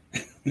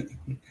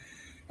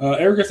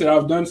 Erica said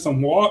I've done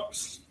some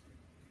walks.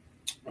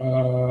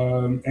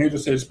 Angel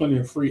said there's plenty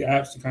of free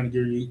apps to kind of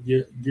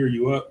gear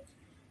you up.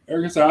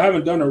 Erica said I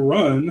haven't done a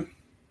run.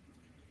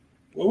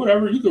 Well,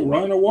 whatever, you can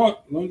run or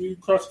walk as long as you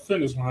cross the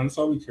finish line. That's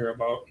all we care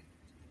about.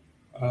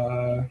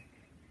 I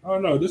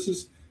don't know. This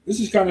is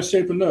kind of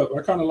shaping up.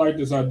 I kind of like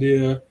this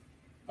idea.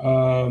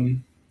 Well,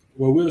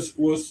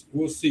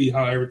 we'll see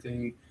how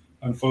everything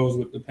unfolds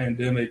with the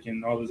pandemic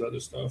and all this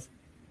other stuff.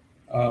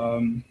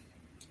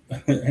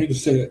 Angel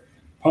said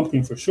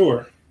pumpkin for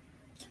sure.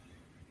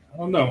 I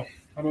don't know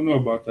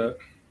about that.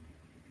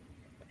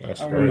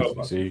 That's crazy.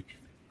 See,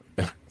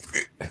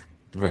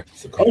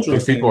 it's a cultural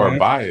if people thing, are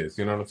biased,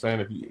 you know what I'm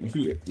saying?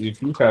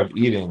 If you have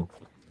eating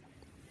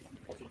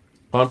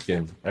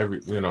pumpkin every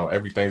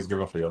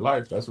Thanksgiving for your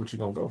life, that's what you're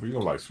gonna go for. You're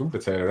gonna like sweet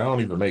potato. That don't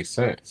even make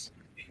sense.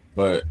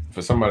 But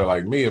for somebody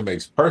like me, it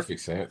makes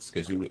perfect sense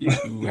because you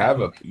have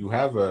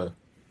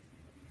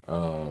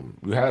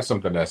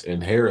something that's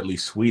inherently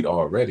sweet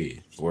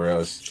already,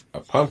 whereas a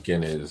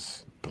pumpkin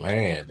is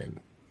bland and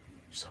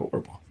it's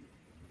horrible.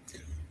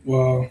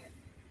 Well,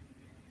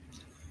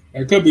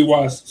 that could be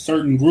why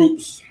certain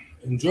groups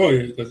enjoy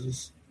it because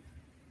it's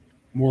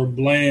more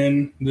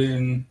bland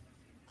than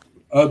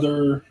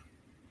other.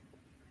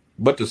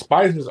 But the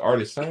spices are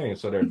the same,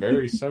 so they're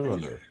very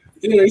similar.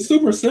 Yeah, they're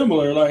super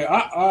similar. Like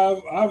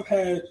I've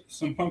had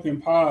some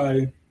pumpkin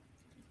pie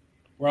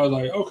where I was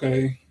like,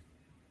 okay,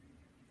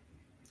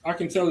 I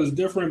can tell it's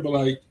different, but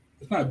like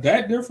it's not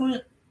that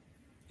different.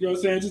 You know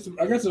what I'm saying?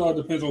 I guess it all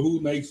depends on who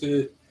makes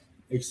it,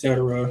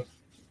 etc.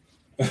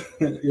 You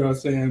know what I'm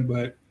saying?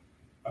 But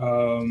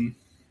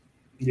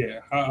yeah,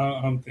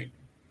 I'm thinking.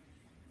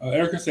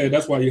 Erica said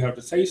that's why you have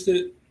to taste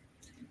it.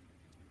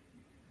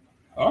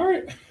 All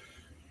right,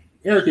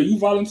 Erica, you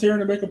volunteering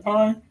to make a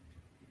pie?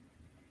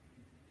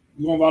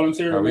 You want to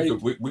volunteer to make?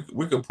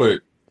 We can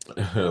put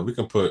we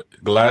can put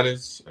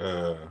Gladys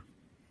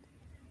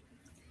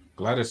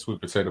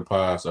sweet potato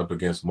pies up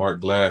against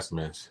Mark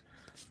Glassman's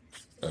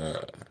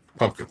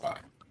pumpkin pie.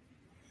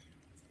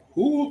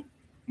 Who?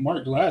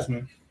 Mark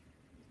Glassman?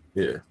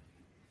 Yeah.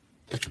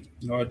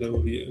 No idea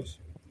who he is.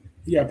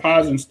 He got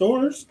pies in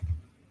stores?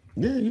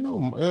 Yeah, you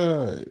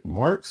know,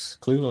 Mark's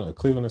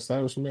Cleveland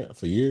establishment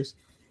for years.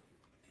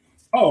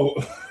 Oh,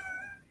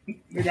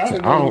 I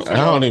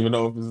don't even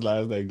know if his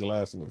last name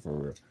Glassman for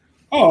real.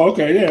 Oh,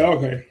 okay, yeah,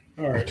 okay,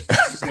 all right.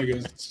 I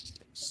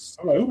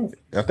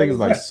think it's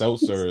like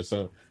Seltzer or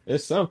something.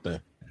 It's something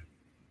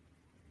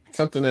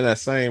in that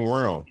same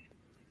realm.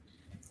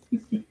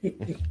 Let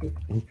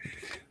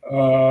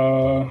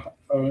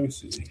me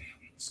see.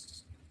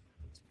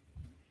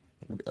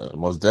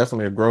 Most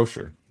definitely a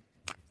grocer.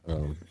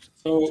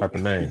 Type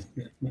of name.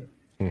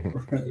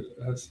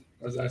 That's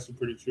actually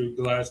pretty true.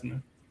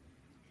 Glassman.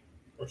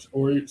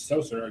 Or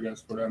Seltzer, I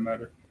guess, for that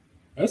matter.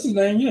 That's his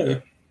name, yeah.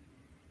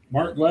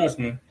 Mark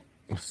Glassman.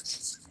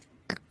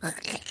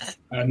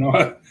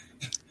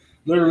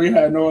 Literally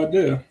had no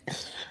idea.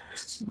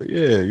 But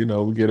yeah, you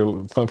know, we get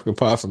a pumpkin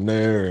pie from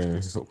there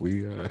and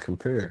we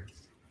compare.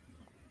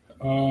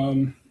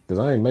 Because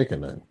I ain't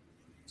making that.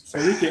 So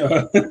we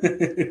can.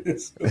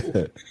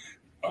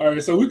 All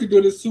right, so we could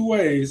do this two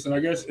ways, and I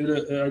guess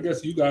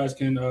you guys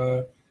can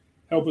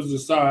help us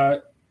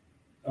decide.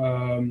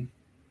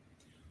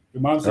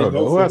 Your mom said,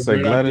 "Oh, I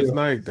say Gladys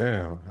Knight."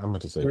 Damn, I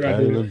meant to say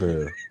Patty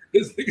LaBelle.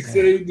 This nigga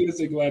said he did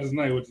say Gladys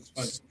Knight, which is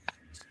funny.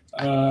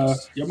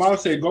 Your mom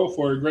said, "Go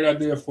for it. Great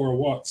idea for a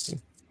walk."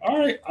 All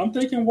right, I'm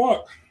thinking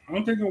walk.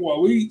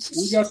 We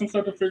got some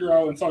stuff to figure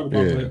out and talk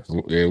about, Yeah,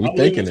 but yeah, we I'm leaning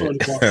thinking it.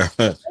 towards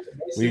walk.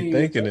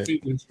 Thinking That it.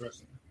 seems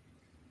interesting.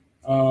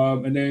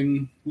 And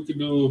then we could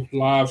do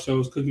live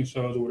shows, cooking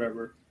shows, or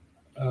whatever.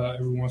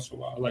 Every once in a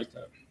while, I like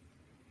that.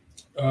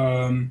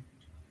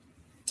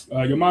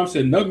 Your mom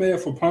said nutmeg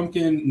for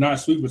pumpkin, not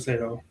sweet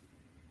potato.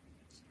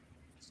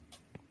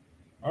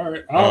 All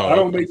right, I Oh,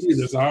 don't make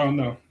either, so I don't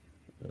know.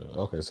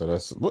 okay. So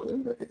it's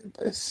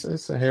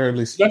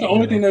inherently, Is that the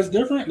only thing that's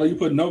different? Like you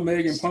put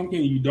nutmeg and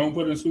pumpkin, you don't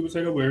put in sweet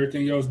potato, but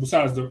everything else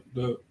besides the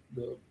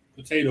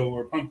potato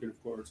or pumpkin,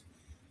 of course,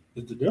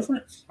 is the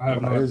difference. I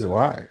have no why is it idea.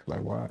 why?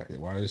 Like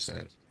why is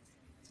that?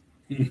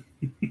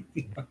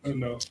 I don't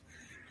know.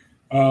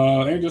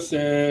 Angel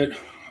said,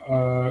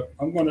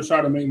 I'm going to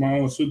try to make my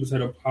own sweet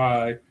potato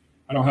pie.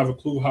 I don't have a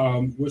clue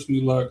how. Wish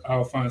me luck.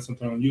 I'll find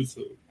something on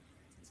YouTube.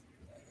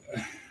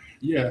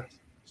 Yeah.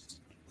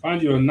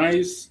 Find you a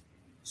nice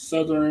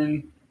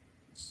Southern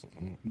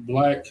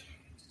black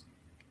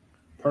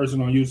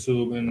person on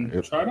YouTube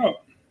and try it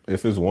out.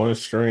 If it's one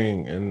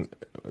string and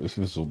if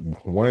it's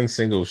one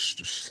single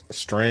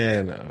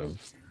strand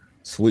of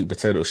sweet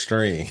potato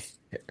string,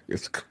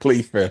 it's a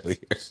complete failure.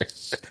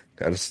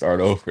 Got to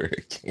start over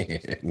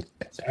again.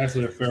 It's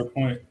actually a fair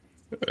point.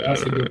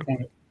 That's a good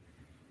point.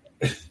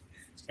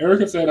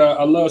 Erica said,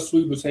 I love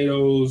sweet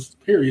potatoes,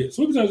 period.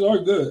 Sweet potatoes are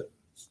good.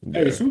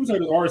 Yeah. Hey, sweet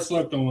potatoes are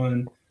slept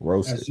on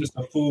Roasted. as just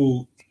a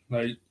food.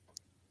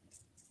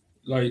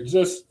 Like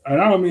just, and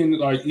I don't mean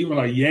like even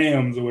like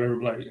yams or whatever,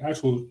 like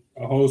actual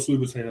a whole sweet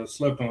potato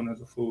slept on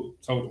as a food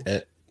total.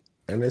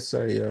 And it's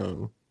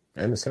and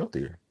it's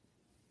healthier.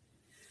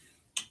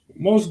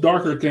 Most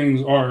darker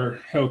things are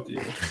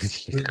healthier,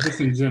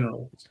 just in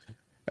general.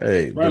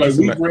 Hey, right? Like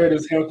wheat bread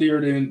is healthier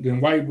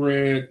than white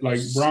bread. Like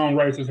brown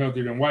rice is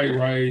healthier than white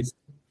rice.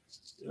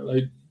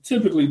 Like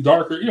typically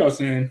darker, you know what I'm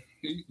saying?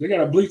 They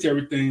gotta bleach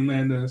everything,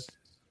 man,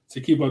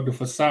 to keep up the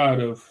facade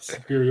of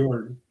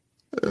superiority.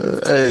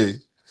 Hey,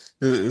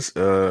 it's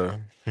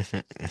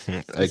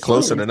hey,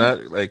 closer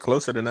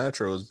to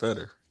natural is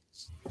better.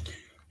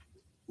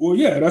 Well,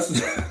 yeah,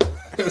 that's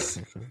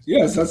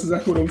yes, that's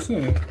exactly what I'm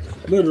saying.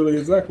 Literally,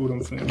 exactly what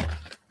I'm saying.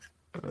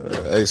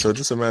 Hey, so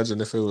just imagine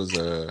if it was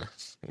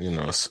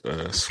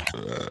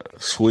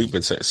sweet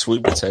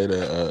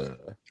potato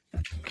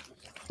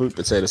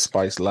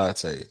spice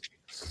latte,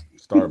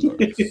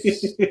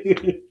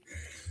 Starbucks.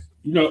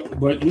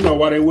 But you know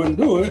why they wouldn't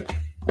do it?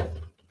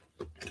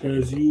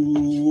 Because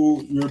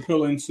you're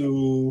appealing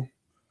to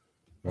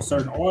a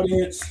certain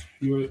audience.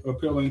 You're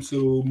appealing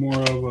to more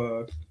of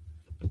a,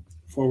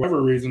 for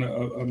whatever reason,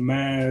 a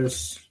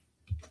mass,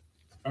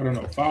 I don't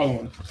know,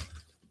 following.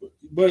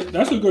 But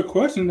that's a good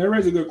question. They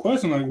raise a good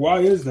question. Like, why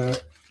is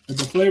that? If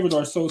the flavors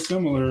are so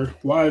similar,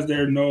 why is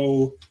there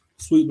no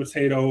sweet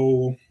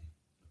potato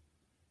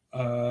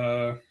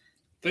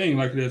thing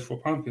like this for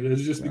pumpkin?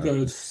 Is it just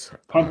because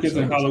pumpkins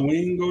and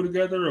Halloween go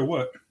together, or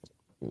what?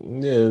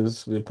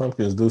 Yes, the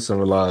pumpkins do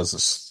symbolize,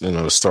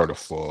 the start of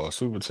fall.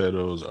 Sweet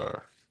potatoes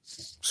are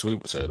sweet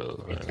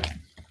potatoes, man.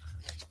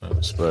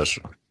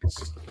 Special.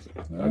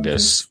 I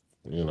guess,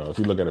 if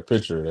you look at a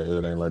picture,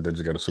 it ain't like they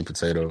just got a sweet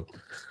potato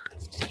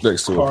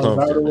next to a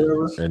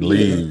pumpkin and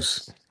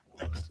leaves.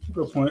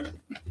 Good point.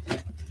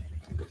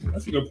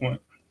 That's a good point.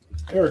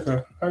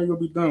 Erica, how are you gonna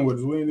be done with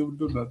us? We ain't even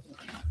do nothing.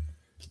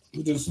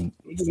 We're just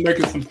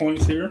making some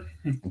points here.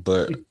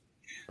 But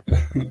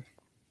I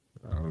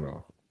don't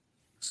know.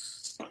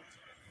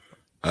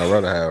 I'd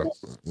rather have,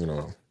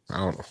 I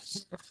don't know.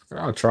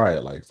 I'll try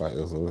it like if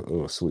it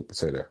was sweet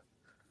potato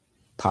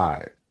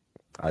pie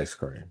ice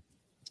cream.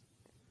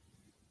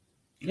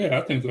 Yeah,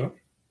 I think so.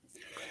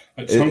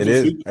 Like it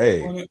is.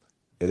 Hey,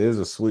 it is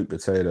a sweet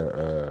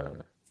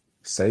potato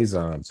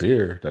saison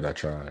beer that I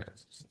tried.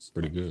 It's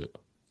pretty good.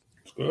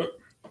 It's good.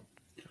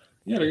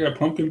 Yeah, they got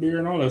pumpkin beer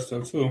and all that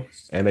stuff too.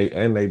 And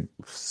they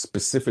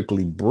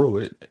specifically brew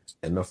it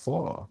in the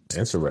fall.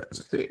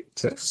 Interesting.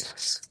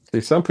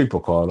 See, some people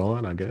caught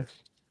on, I guess.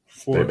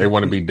 They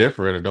want to be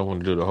different and don't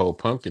want to do the whole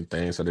pumpkin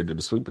thing, so they do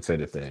the sweet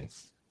potato thing.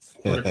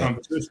 For the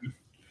competition.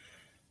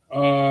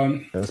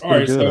 That's all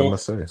right, good, so, I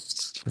must say.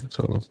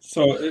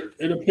 So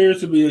it appears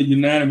to be a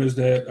unanimous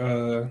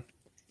that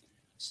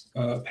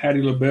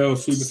Patti LaBelle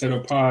sweet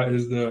potato pie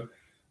is the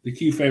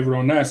key favorite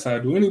on that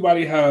side. Do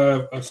anybody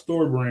have a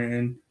store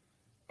brand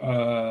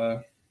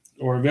or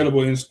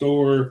available in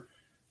store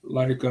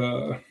like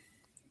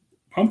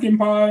pumpkin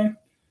pie?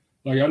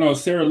 Like I know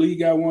Sara Lee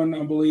got one,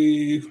 I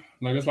believe.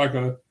 Like it's like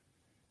a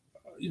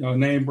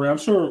name brand. I'm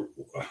sure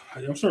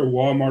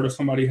Walmart or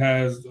somebody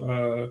has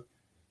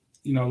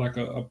like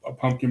a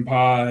pumpkin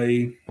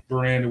pie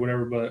brand or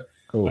whatever. But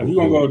if you're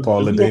gonna go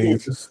Paula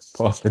Deen's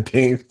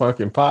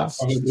pumpkin pie.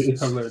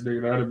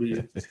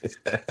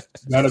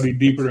 That'll be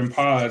deeper than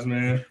pies,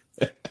 man.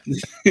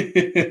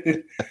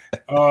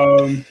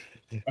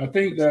 I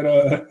think that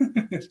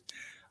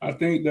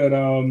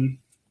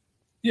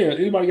yeah,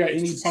 anybody got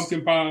any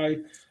pumpkin pie?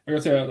 Like I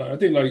said, I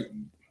think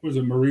was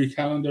it Marie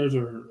Callender's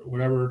or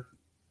whatever?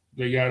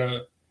 They got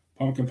a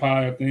pumpkin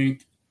pie, I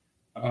think.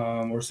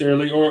 or Sara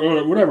Lee,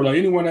 or whatever. Like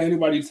anyone that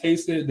anybody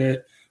tasted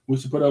that we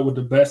should put up with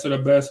the best of the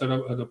best of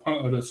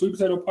the sweet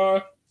potato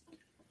pie.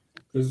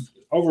 Because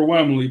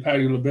overwhelmingly,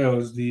 Patti LaBelle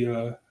is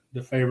the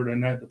favorite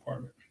in that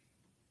department.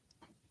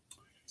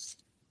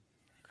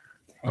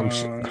 I'm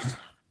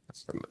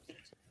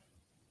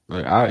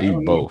like I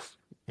eat both.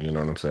 You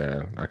know what I'm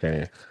saying?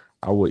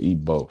 I would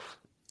eat both.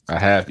 I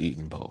have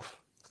eaten both.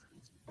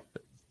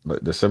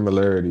 But the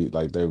similarity,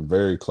 like they're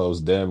very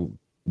close, damn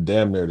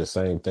near the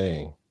same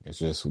thing. It's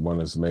just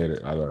one is made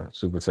out of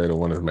sweet potato,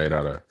 one is made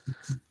out of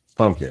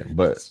pumpkin.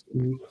 But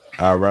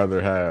I would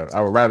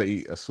rather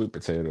eat a sweet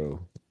potato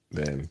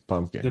than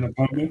pumpkin. Than a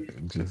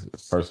pumpkin?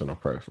 Just personal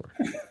preference.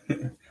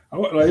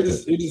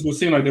 It just would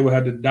seem like they would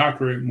have to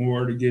doctor it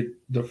more to get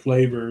the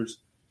flavors.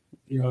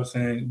 You know what I'm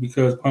saying?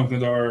 Because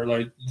pumpkins are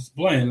like just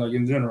bland, like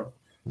in general.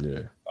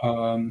 Yeah.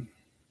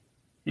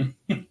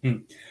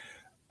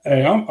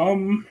 Hey,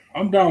 I'm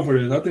down for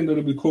this. I think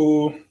that'll be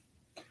cool.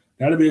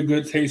 That'll be a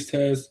good taste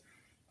test.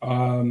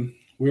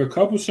 We're a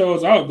couple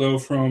shows out though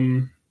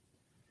from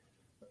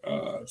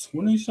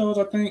 20 shows,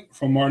 I think,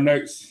 from our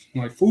next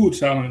like food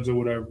challenge or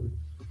whatever.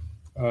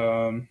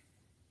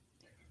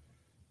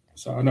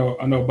 So I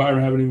know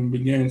Byron haven't even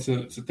begun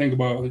to think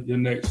about your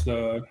next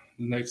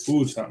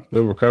food challenge.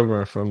 We're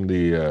recovering from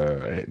the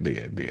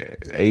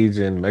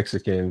Asian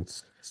Mexican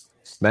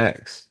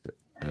snacks.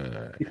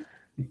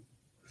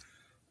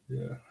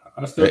 Yeah,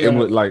 I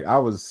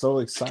was so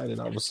excited.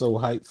 I was so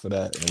hyped for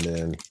that, and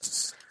then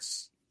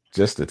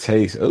just the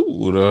taste.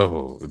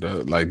 Ooh,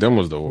 like them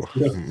was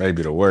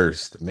maybe the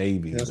worst.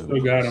 Maybe. Yeah, still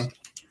got them.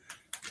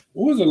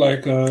 What was it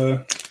like?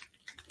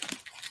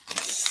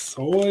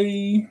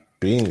 Soy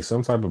beans,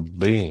 some type of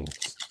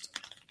beans,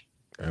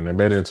 and they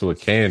made it into a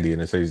candy,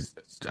 and it tastes,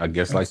 I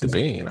guess, like the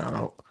bean. I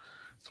don't.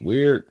 It's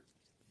weird.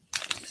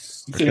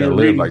 I can't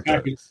live like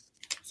that.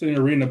 Sitting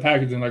here reading the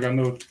packaging, like I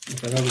know what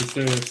the hell it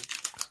says.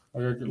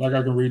 Like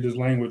I can read this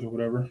language or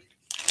whatever.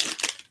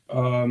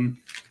 I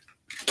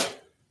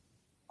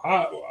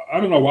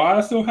don't know why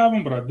I still have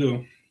them, but I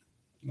do.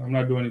 I'm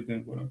not doing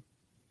anything with them.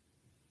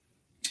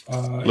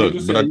 Look,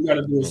 you got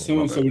to do it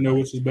soon so we know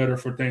which is better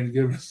for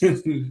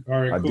Thanksgiving.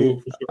 All right,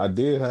 cool. I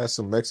did have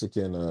some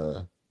Mexican.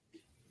 I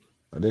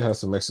did have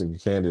some Mexican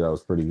candy that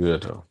was pretty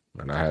good though,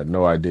 and I had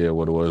no idea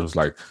what it was. It was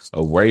like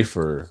a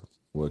wafer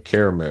with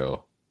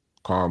caramel,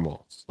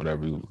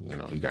 whatever you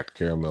got the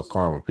caramel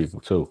caramel people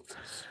too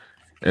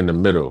in the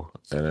middle,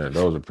 and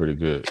those are pretty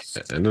good.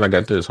 And then I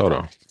got this. Hold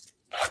on.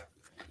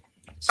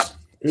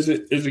 Is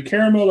it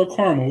caramel or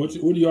caramel? What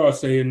do y'all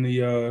say in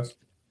the?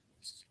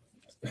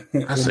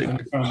 I say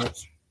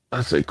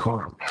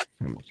caramel.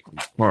 I'm a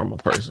caramel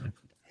person.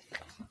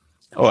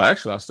 Oh,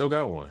 actually, I still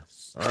got one.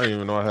 I didn't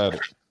even know I had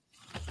it.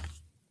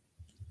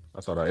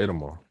 I thought I ate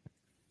them all.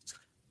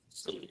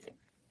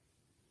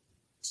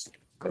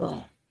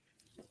 Oh.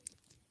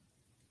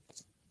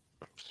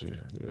 Yeah,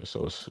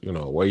 so it's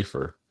a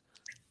wafer.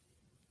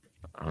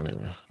 I don't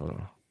even.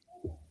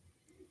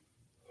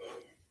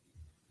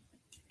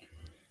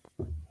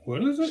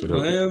 What is it?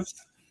 Las.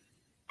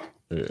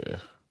 Yeah,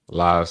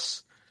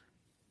 Las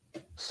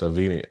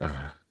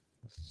Sevillana,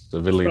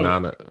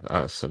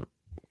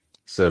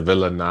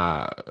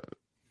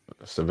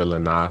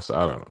 Sevillanas.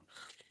 I don't know,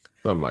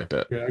 something like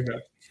that. Yeah, I got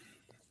it.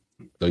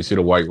 So you see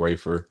the white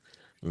wafer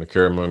and the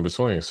caramel in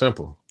between.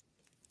 Simple,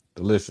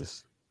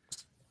 delicious.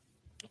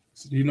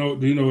 Do you know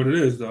what it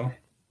is though?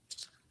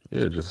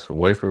 Yeah, just a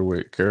wafer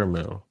with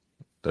caramel.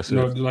 That's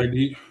it. Like,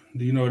 do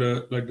you know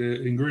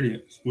the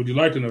ingredients? Would you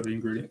like to know the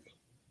ingredients?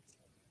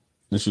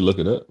 Did you look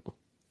it up?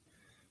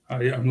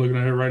 Yeah, I'm looking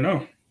at it right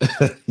now.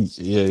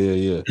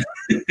 Yeah.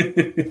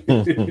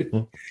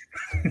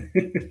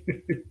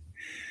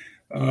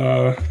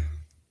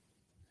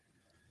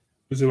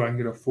 Let's see if I can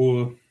get a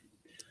full.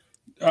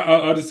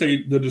 I'll just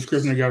say the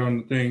description I got on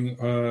the thing.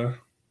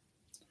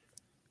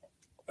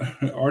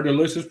 Our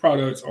delicious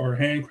products are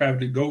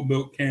handcrafted goat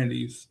milk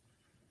candies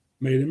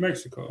made in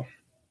Mexico.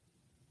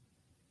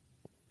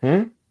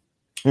 Yeah,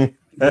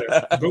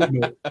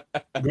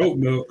 goat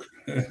milk.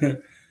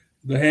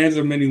 The hands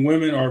of many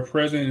women are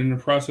present in the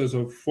process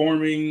of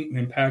forming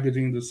and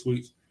packaging the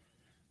sweets.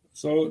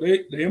 So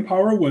they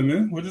empower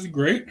women, which is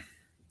great.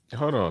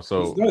 Hold on.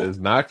 So it's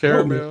not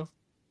caramel.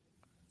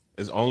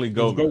 It's only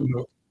goat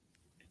milk.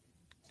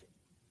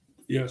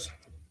 Yes.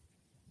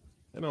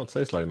 It don't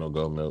taste like no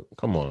goat milk.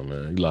 Come on,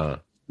 man. You lying.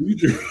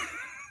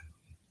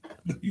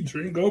 You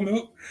drink goat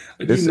milk?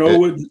 Do you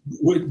know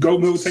what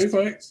goat milk tastes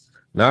like?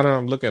 Now that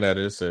I'm looking at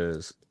it,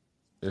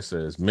 it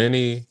says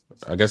many,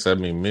 I guess that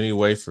means many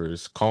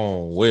wafers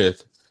cone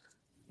with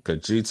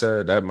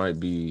cajita. That might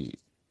be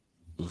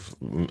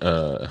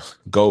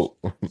goat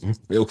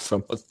milk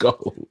from a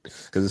goat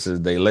because it says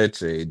de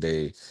leche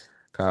de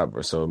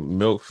cabra. So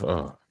milk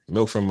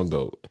from a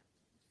goat.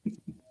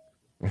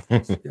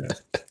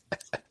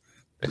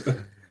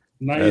 Nice.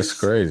 That's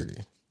crazy.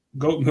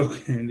 Goat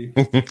milk candy.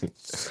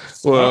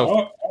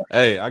 Well,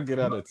 hey, I get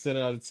out of 10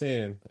 out of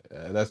 10.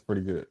 That's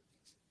pretty good.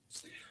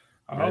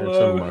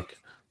 My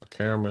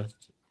camera,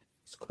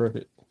 it's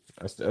crooked.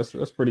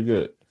 That's pretty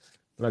good.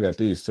 And I got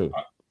these too.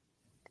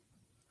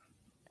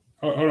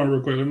 Hold on,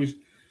 real quick. Let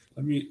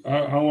me.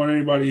 I don't want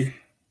anybody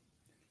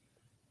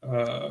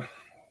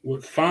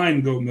with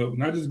fine goat milk,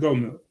 not just goat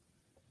milk.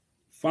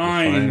 The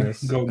Fine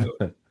finest. goat milk.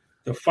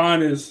 The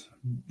finest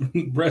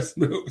breast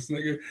milks,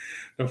 nigga.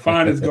 The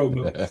finest goat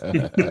milks.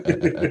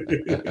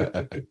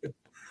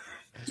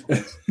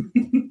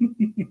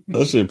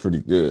 That shit pretty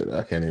good.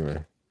 I can't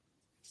even.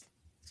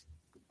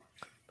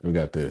 We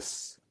got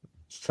this.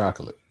 It's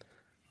chocolate.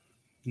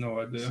 No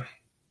idea. It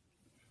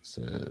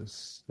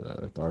says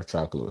dark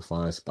chocolate with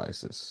fine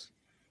spices.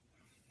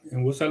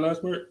 And what's that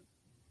last word?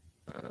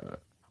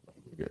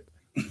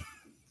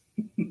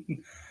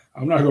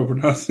 I'm not gonna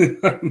pronounce it.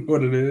 I don't know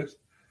what it is.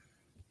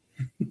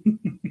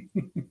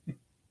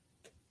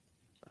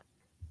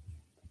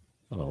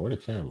 Oh, where the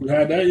camera? You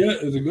had that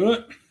yet? Is it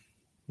good?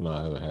 No,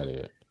 I haven't had it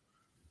yet.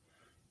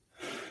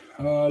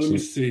 Let me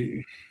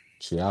see.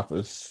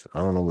 Chiapas. I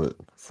don't know what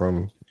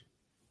from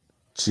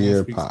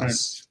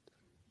Chiapas.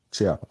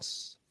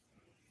 Chiapas.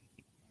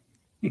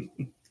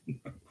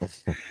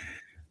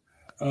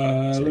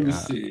 Let me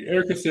see.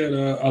 Erica said,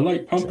 I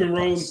like pumpkin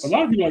rolls. A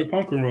lot of people like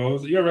pumpkin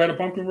rolls. You ever had a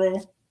pumpkin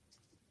roll?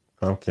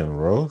 Pumpkin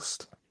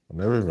roast? I've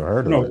never even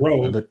heard of it. No,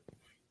 roll.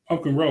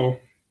 Pumpkin roll.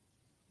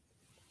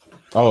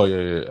 Oh,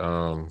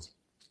 yeah.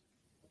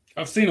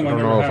 I've seen them. I don't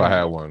know if I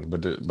had one,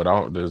 but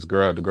this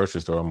girl at the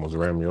grocery store almost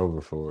ran me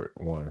over for it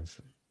once.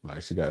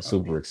 Like, she got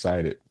super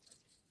excited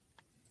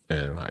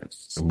and like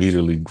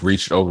immediately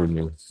reached over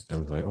me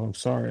and was like, "Oh, I'm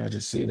sorry, I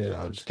just seen it.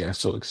 I just got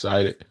so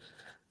excited."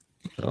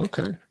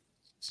 Okay,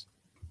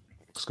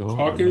 let's go.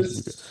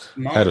 Caucus.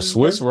 Had a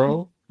Swiss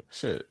roll.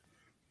 Shit.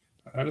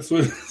 I had a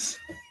Swiss.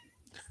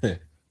 Does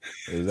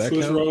that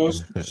Swiss count?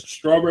 rolls,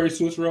 strawberry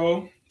Swiss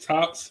roll,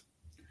 tops.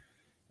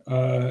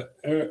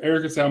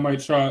 Erica said I might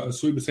try a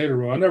sweet potato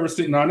roll. I never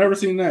seen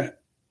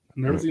that.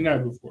 Never seen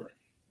that before.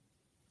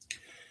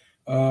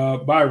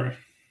 Byron,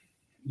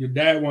 your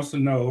dad wants to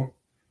know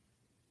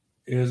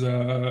is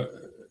your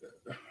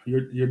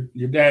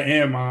dad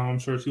and mom, I'm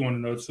sure she want to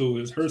know too,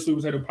 is her sweet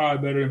potato pie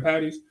better than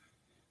Patty's?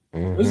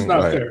 This is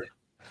not fair.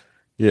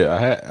 Yeah, I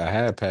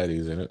had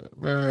Patty's and it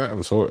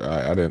was horrible.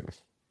 I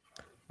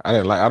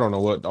didn't like. I don't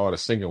know what all the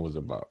singing was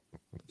about.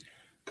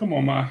 Come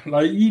on, ma.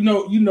 Like you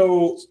know.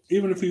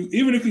 Even if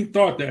you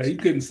thought that, you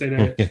couldn't say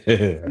that.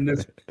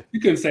 You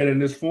couldn't say that in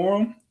this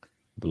forum.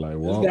 But like,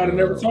 this guy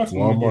never talk to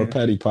Walmart again.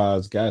 patty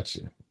pies got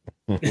you.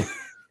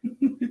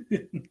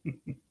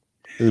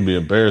 It'd be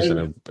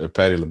embarrassing if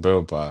Patty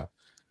LaBelle pie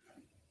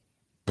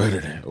better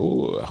than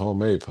a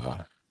homemade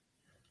pie.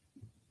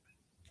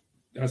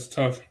 That's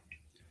tough.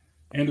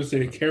 Andrew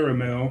said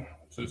caramel,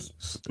 which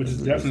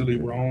is definitely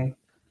wrong.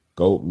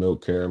 Goat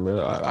milk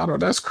caramel. I don't.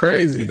 That's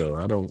crazy though.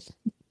 I don't.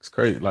 It's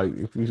crazy. Like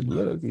if you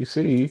look, you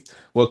see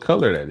what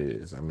color that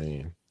is. I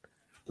mean,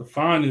 the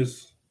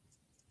finest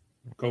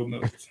goat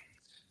milk.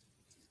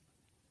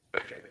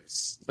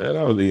 Man,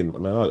 I was eating.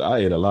 Man, I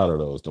ate a lot of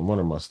those. No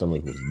wonder my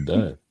stomach was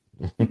done.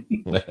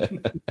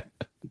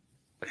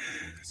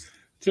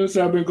 Since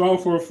I've been gone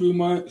for a few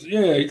months,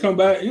 yeah, you come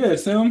back. Yeah,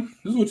 Sam,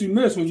 this is what you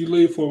miss when you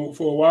leave for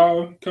a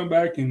while. Come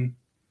back and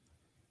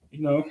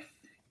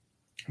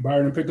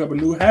Byron picked up a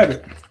new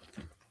habit.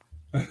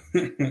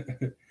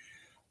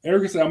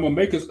 Erica said, "I'm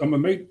gonna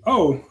make.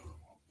 Oh,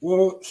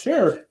 well,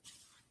 share.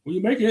 When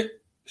you make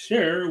it,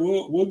 share.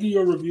 We'll give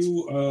you a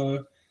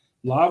review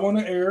live on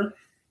the air,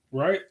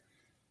 right?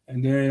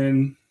 And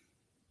then,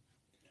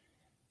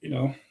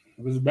 if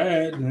it's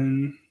bad,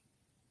 then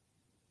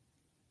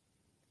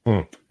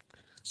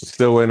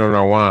still waiting on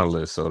our wine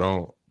list, so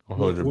don't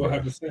hold your breath. We'll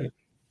have to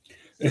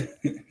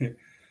say.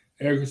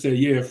 Erica said,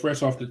 "Yeah,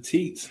 fresh off the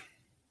teats."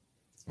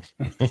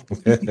 That's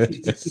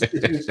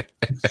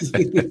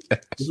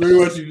really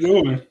what you're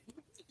doing.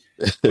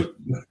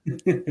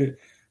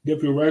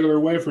 Dip your regular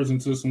wafers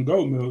into some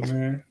goat milk,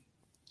 man.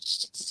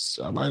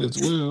 I might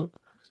as well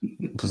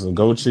put some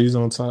goat cheese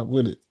on top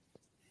with it.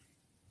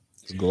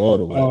 Let's go all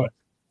the way.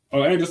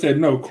 Andrew said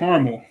no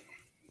caramel.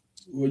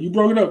 Well, you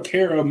broke it up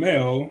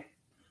caramel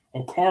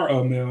or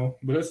caramel,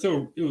 but that's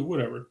still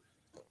whatever.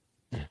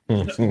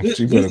 This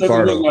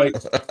doesn't look like.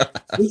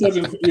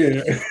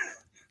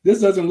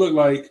 This doesn't look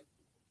like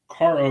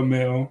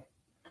caramel.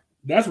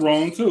 That's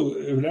wrong too.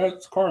 If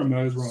that's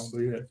caramel, is wrong. But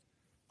yeah,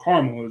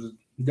 caramel is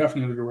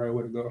definitely the right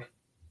way to go.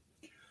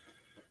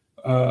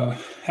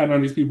 Had none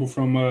of these people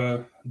from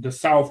the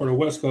South or the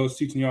West Coast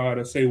teaching y'all how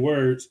to say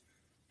words.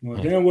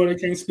 Damn well they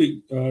can't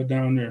speak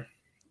down there.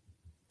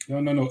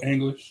 Y'all know no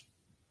English.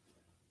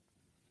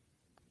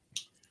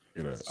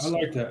 I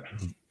like that.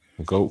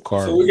 Goat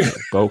caramel.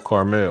 Goat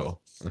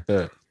caramel.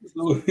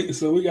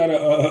 So we got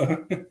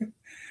a.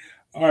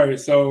 All right,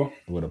 so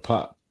with a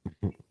pop.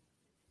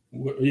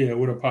 With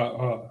a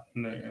pop.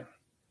 Man.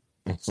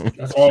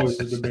 That's always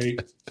a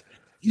debate.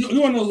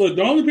 You want to look?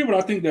 The only people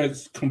I think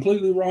that's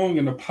completely wrong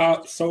in the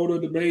pop soda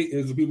debate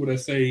is the people that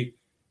say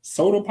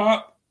soda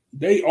pop.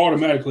 They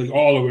automatically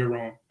all the way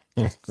wrong.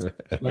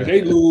 Like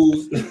they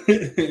lose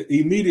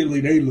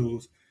immediately. They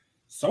lose.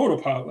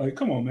 Soda pop. Like,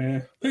 come on,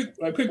 man. Pick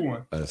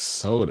one. A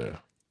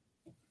soda.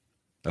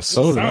 A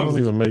soda. That don't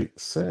even make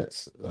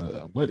sense.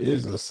 What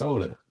is a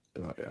soda?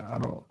 I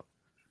don't.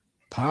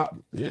 Pop,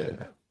 yeah.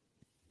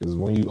 Because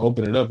when you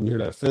open it up, you hear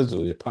that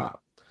fizzle, it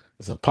pop.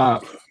 It's a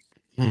pop.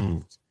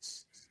 Yeah,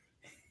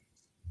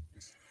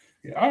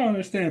 I don't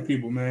understand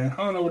people, man. I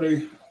don't know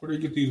where they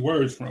get these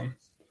words from.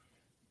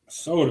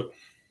 Soda.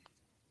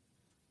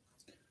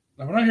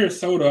 Like when I hear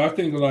soda, I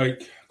think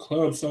like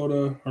club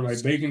soda or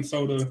like baking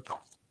soda.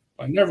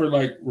 I never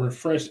like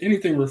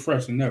anything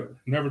refreshing.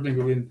 Never think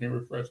of anything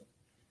refreshing.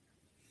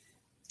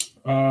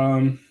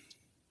 Um.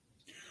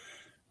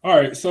 All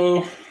right,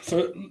 so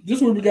this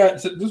is what we got.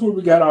 This is what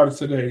we got out of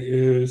today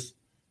is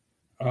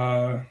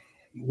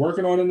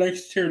working on the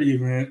next charity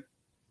event.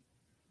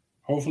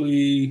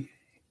 Hopefully,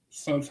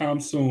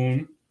 sometime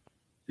soon.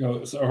 You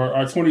know,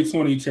 our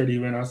 2020 charity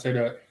event. I say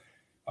that.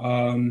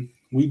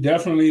 We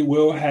definitely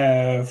will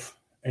have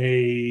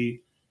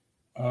a.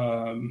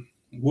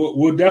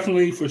 We'll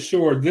definitely for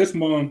sure this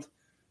month.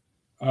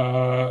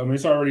 I mean,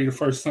 it's already the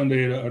first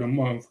Sunday of the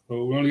month,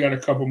 so we only got a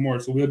couple more.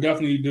 So we'll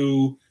definitely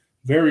do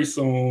very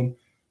soon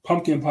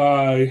pumpkin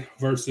pie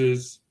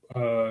versus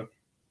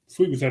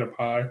sweet potato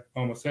pie. I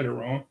almost said it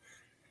wrong.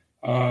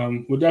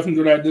 We'll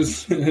definitely do that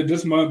this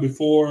this month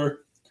before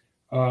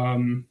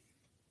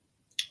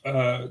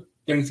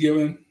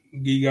Thanksgiving.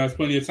 Give you guys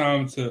plenty of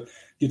time to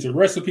get your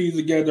recipes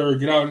together or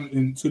get out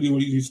into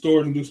these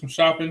stores and do some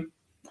shopping.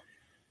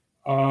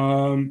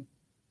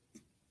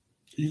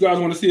 You guys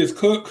want to see us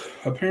cook,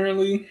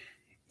 apparently.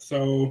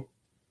 So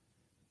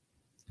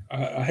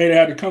I hate I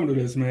had to come to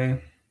this,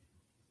 man.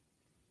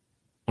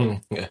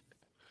 Yeah.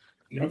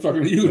 I'm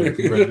talking to you.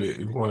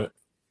 You want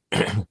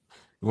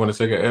to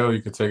take an L,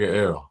 you can take an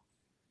L.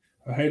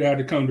 I hate I had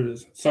to come to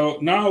this. So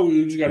now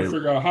we just got to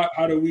figure out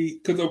how do we,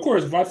 because of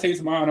course, if I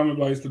taste mine, I'm going to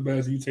be like, it's the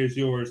best, you taste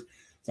yours.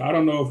 So I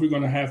don't know if we're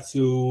going to have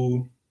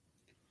to,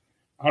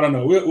 I don't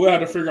know. We'll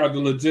have to figure out the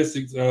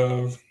logistics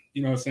of,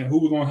 you know what I'm saying,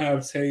 who we're going to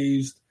have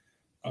taste.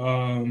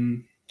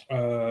 You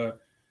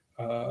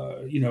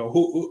know,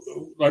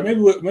 who like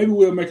maybe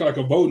we'll make like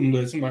a voting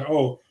list. I'm like,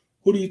 oh,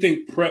 who do you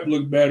think prep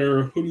looked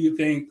better? Who do you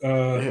think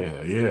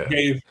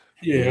gave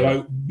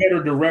like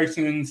better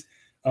directions,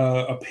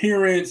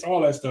 appearance,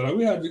 all that stuff. Like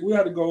we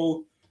had to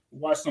go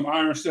watch some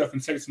Iron Chef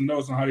and take some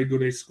notes on how they do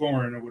their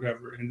scoring or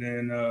whatever, and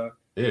then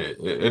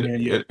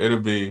it'll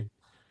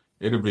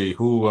be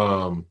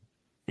who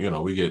you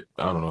know, we get,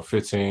 I don't know,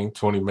 15,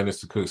 20 minutes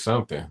to cook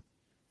something.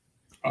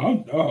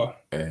 Oh,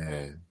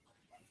 and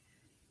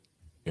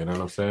you know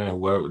what I'm saying?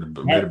 Whoever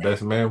the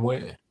best man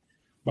win.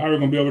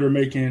 Byron gonna be over there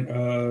making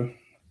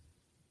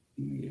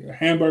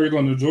hamburgers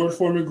on the George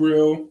Foreman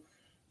grill,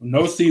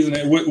 no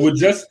seasoning, with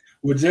just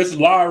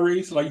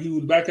Lowry, so like he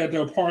was back at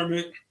the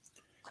apartment.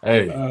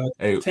 Tearing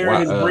his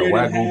bread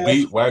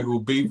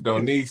Wagyu beef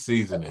don't need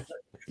seasoning.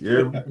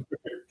 Yeah.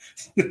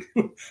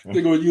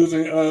 They were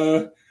using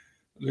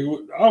I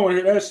don't want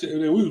to hear that shit.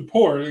 We was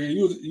poor.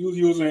 You was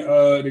using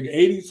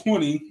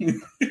 80-20.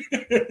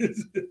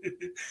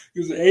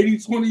 Using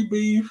 80-20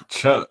 beef.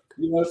 Chuck.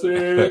 You know what I'm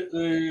saying?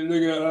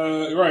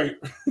 Nigga, right.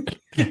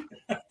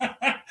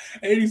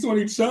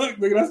 80-20 Chuck.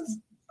 Nigga,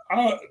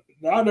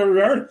 I never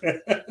heard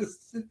that.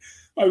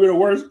 Might be the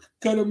worst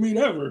cut of meat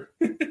ever.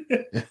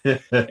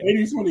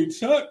 80-20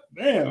 Chuck?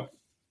 Damn.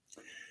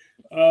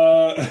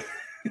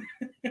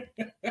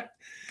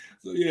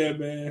 So yeah,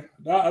 man,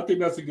 I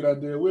think that's a good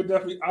idea. We'll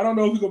definitely. I don't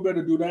know if we're gonna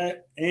better do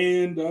that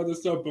and the other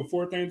stuff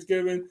before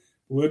Thanksgiving.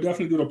 We'll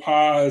definitely do the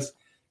pies,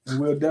 and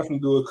we'll definitely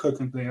do a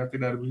cooking thing. I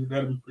think that'll be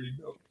pretty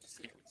dope.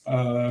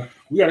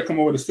 We got to come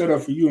up with a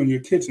setup for you in your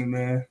kitchen,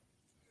 man.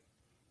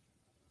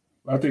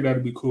 I think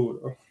that'd be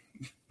cool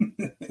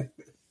though.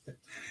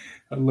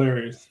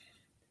 Hilarious.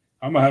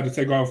 I'm gonna have to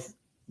take off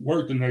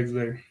work the next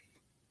day.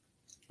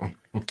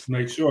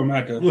 Make sure I'm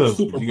at the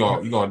super.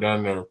 You going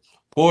down there?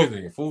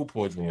 Food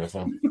poisoning or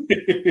something.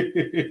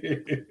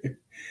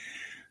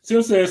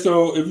 Still says,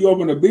 so if you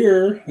open a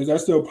beer, is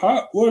that still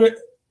pop? Well, it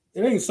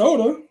ain't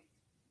soda.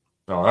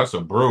 No, that's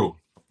a brew.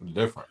 It's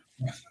different.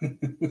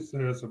 So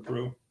that's a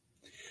brew.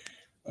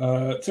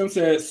 Tim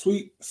said,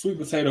 sweet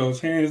potatoes,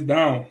 hands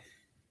down.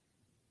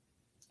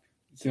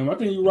 Tim, I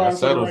think you riding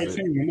for the right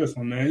team in this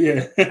one, man.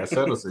 Yeah. That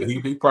settles it.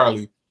 He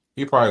probably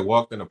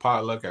walked in a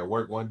potluck at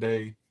work one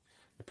day,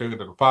 picked up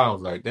the pie and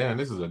was like, damn,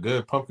 this is a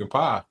good pumpkin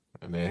pie.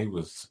 And then he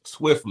was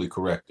swiftly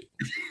corrected.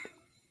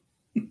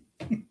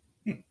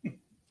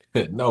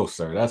 No,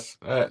 sir, that's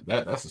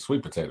a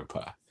sweet potato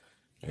pie.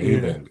 He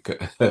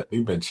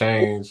been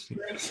changed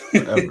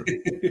forever.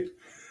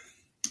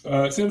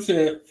 Tim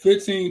said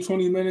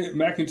 15-20 minute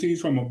mac and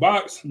cheese from a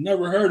box.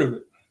 Never heard of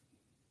it.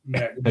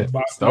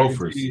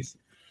 Stouffer's.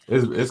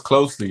 It's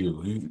close to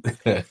you.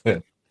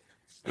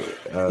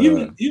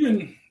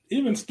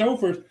 Even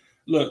Stouffer's.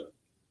 Look,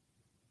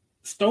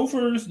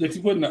 Stouffer's that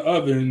you put in the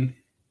oven.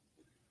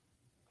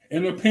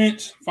 In a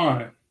pinch,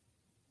 fine.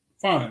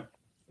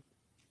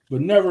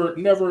 But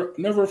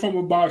never from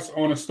a box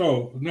on a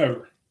stove.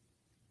 Never.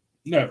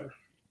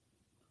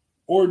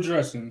 Or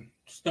dressing,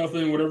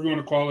 stuffing, whatever you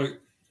want to call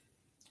it.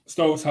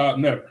 Stovetop,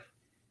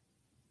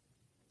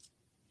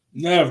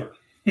 never.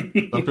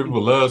 Some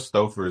people love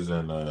Stouffer's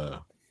and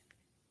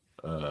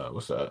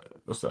what's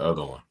the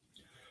other one?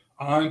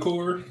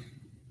 Encore.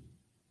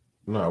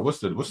 No, what's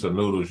the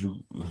noodles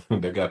you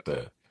that got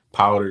the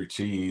powdered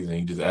cheese and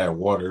you just add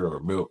water or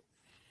milk?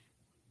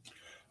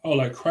 Oh,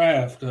 like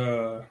Kraft,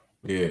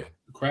 Yeah,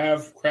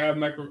 Crab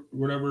Mac,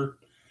 whatever.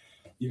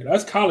 Yeah,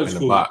 that's college in the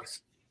food.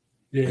 box.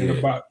 Yeah, in the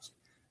Yeah. box.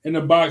 In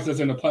the box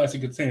that's in a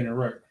plastic container,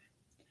 right?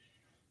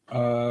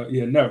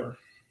 Yeah, never.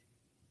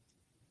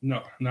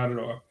 No, not at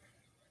all.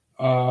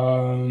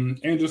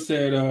 Angel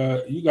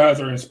said, "You guys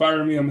are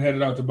inspiring me. I'm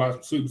headed out to buy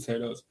some sweet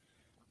potatoes.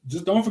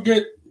 Just don't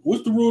forget.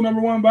 What's the rule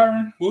number one,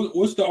 Byron?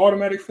 What's the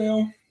automatic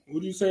fail?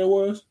 What did you say it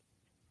was?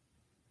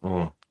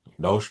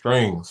 No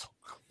strings.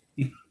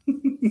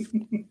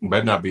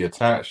 Better not be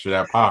attached to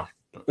that pie.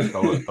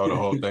 Throw the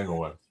whole thing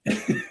away.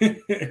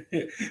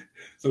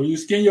 So when you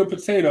skin your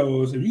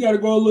potatoes, if you got to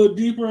go a little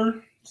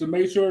deeper to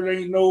make sure there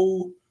ain't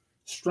no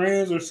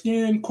strands or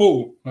skin,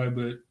 cool. Like,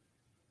 but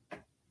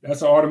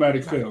that's an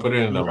automatic fail. Put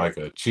it in like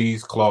a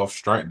cheesecloth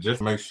stripe.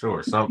 Just make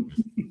sure something.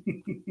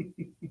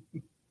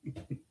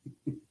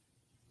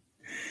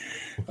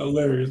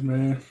 Hilarious,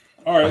 man.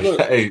 All right, look.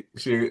 Hey,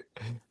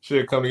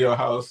 she'll come to your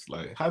house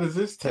like, how does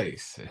this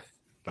taste?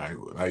 Like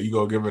you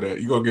gonna give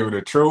it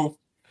a truth,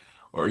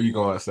 or you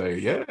gonna say,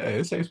 yeah,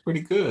 it tastes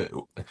pretty good?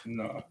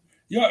 No.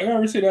 Y'all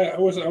ever see that? I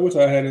wish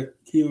I had it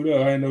queued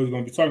up. I didn't know we was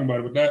gonna be talking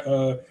about it, but that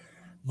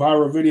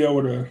viral video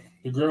where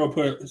the girl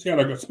she had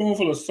like a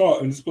spoonful of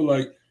salt and just put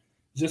like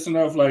just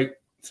enough like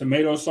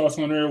tomato sauce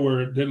on there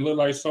where it didn't look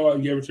like salt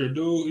and gave it to her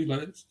dude. He's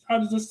like, how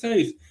does this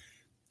taste?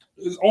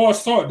 It's all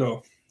salt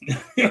though. You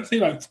know what I'm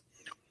saying? Like,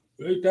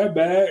 it ain't that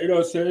bad. You know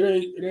what I'm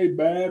saying? It ain't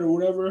bad or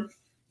whatever.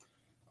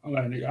 I'm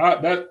like,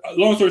 that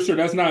long story short,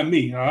 that's not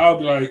me. I'll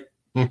be like,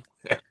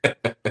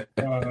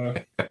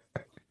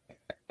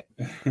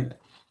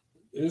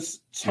 it's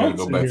chunks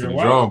go in back here. to the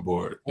drawing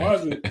board. Why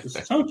is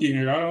it's chunky in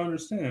here? I don't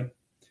understand.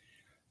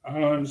 I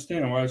don't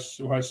understand why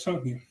it's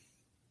chunky.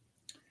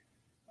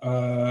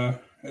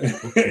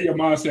 Your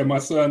mom said my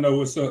son know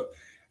what's up.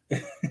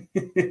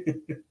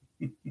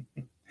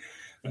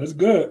 That's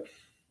good.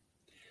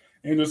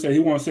 Angel said he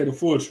won't say the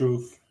full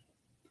truth.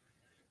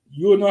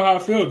 You'll know how I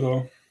feel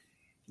though.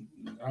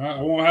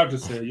 I won't have to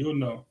say it. You'll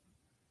know.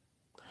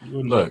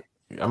 Look,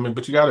 I mean,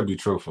 but you got to be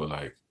truthful.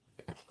 Like,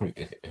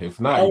 if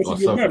not, you're gonna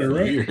suffer better, for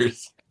right?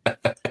 years. Yeah,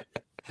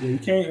 you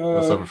can't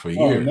suffer for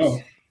years. No.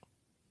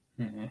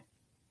 Mm-hmm.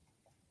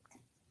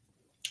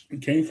 You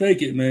can't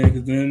fake it, man,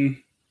 because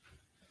then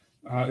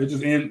it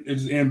just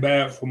end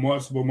bad for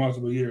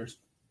multiple years.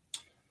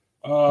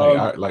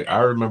 I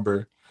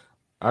remember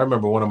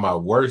one of my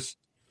worst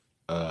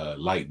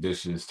light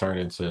dishes turned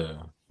into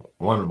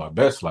one of my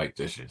best light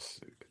dishes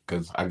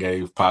because I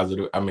gave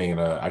positive. I mean,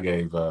 I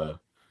gave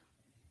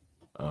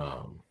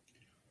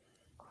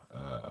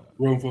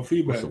room for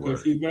feedback. Good word?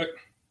 Feedback.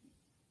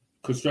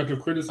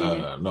 Constructive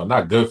criticism. No,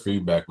 not good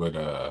feedback,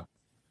 but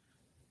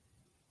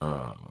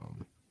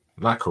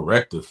not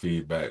corrective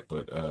feedback,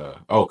 but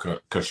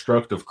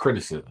constructive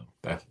criticism.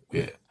 That's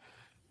it.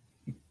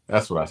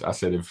 That's what I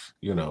said. If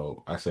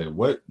I said,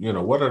 what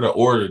are the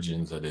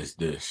origins of this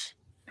dish?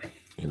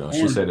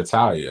 She said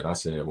Italian. I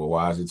said, well,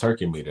 why is it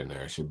turkey meat in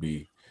there? It should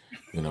be,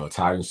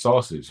 Italian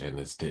sausage in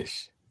this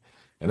dish.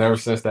 And ever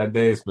since that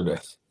day, it's been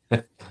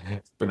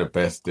the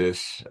best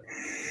dish.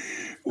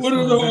 What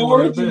are the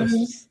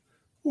origins?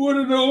 What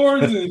are the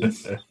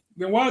origins?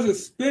 Then why is it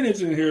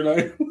spinach in here?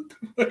 Like,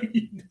 what are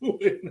you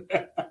doing?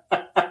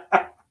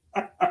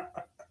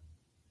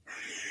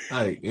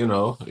 Like,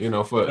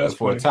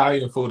 for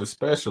Italian food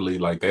especially,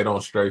 like they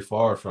don't stray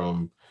far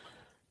from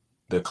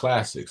the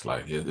classics.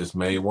 Like it's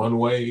made one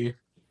way,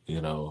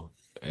 and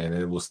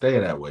it will stay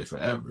that way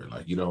forever.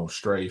 Like you don't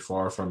stray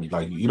far from it.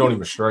 Like you don't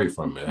even stray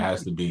from it. It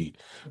has to be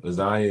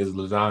lasagna is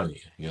lasagna,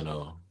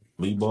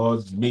 meatballs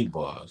is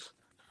meatballs.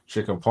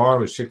 Chicken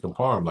parm is chicken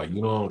parm. Like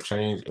you don't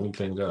change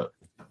anything up.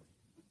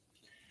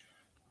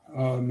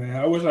 Oh man,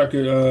 I wish I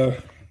could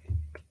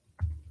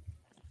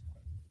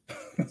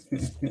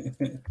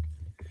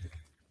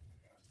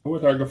I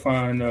wish I could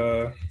find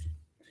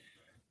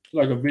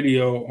like a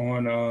video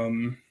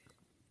on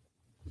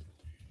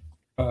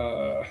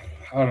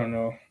I don't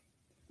know.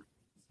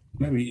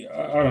 Maybe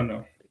I don't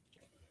know.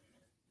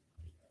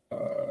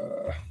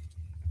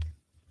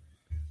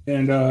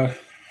 And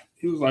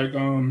he was like,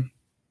 hold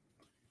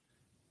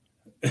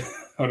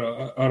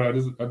on,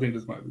 I think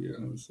this might be it.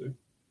 Let me see.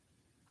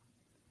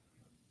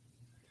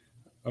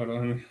 Hold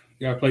on,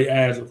 gotta play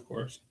ads, of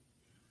course.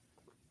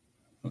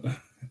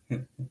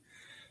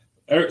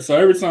 So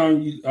every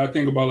time I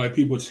think about like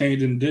people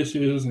changing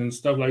dishes and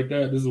stuff like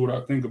that, this is what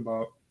I think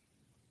about.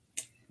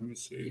 Let me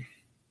see.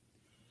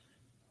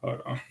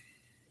 Hold on.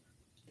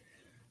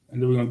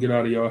 And then we're gonna get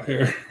out of y'all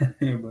hair.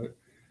 But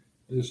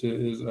this shit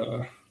is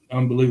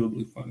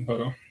unbelievably funny.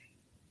 Hold on.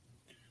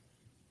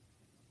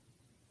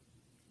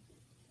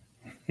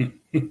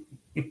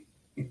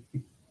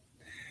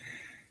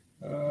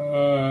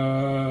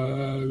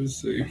 Let me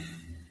see.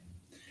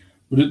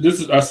 But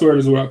this is, I swear,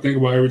 this is what I think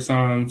about every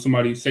time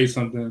somebody say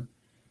something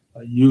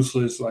like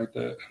useless like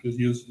that. Just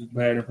useless,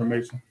 bad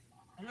information.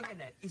 Look at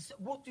that.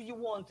 What do you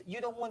want?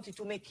 You don't want it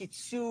to make it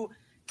too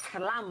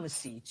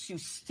clumsy, too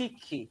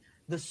sticky.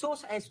 The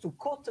sauce has to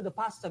coat the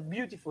pasta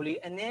beautifully,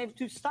 and they have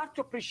to start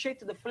to appreciate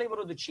the flavor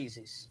of the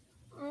cheeses.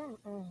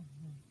 Well,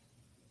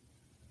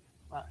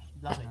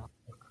 Lovely.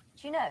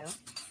 do you know,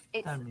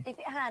 if it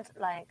had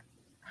like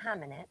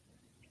ham in it,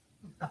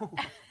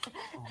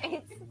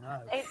 it's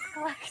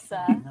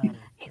closer. No.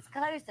 It's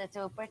closer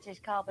to a British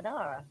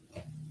carbonara.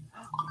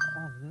 Oh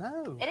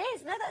no! It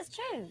is. No, that's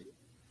true.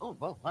 Oh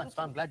well,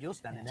 I'm glad you're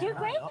standing there. Do you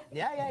agree?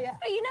 Yeah.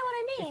 But you know what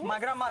I mean. If my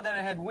grandmother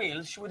had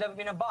wheels, she would have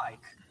been a bike.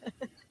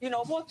 You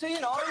know what?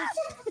 It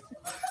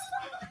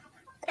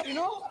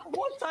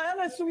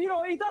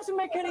doesn't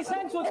make any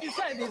sense what you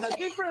said. It's a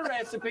different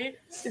recipe.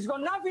 It's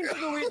got nothing to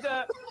do with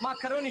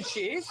macaroni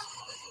cheese.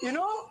 You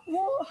know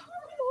what?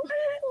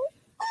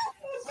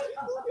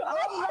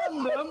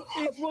 Random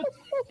is what.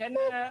 Can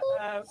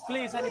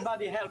please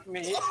anybody help me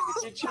in the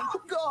kitchen?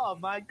 Oh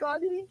my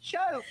God, he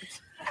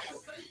choked.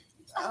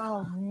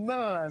 Oh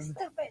man.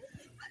 Stop it.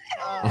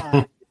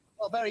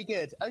 Well, very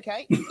good.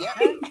 Okay.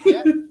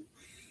 Yeah.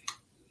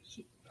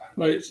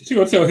 Like, she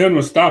gonna tell him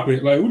to stop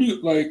it. Like, what do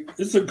you like?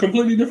 It's a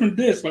completely different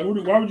dish. Like,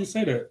 why would you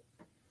say that?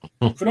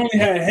 If it only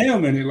had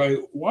ham in it, like,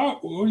 why?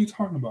 What are you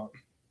talking about?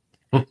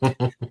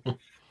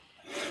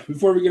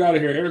 Before we get out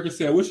of here, Erica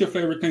said, "What's your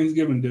favorite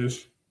Thanksgiving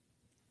dish?"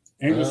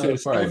 Angel said,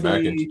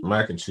 "Probably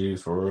mac and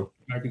cheese for real."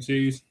 Mac and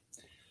cheese.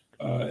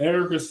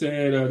 Erica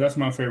said, "That's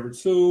my favorite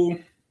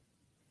too."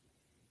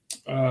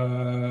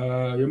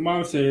 Your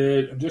mom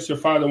said, "Just your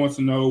father wants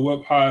to know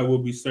what pie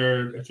will be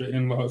served at your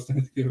in-laws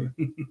Thanksgiving."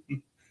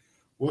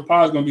 What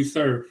pie is gonna be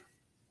served?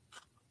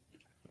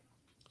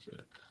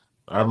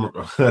 I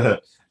remember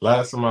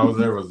last time I was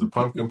there was a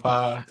pumpkin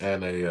pie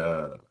and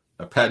a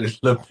Patty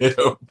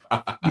LaBelle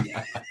pie.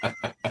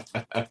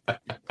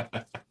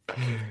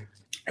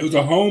 It was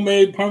a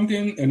homemade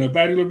pumpkin and a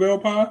Patty LaBelle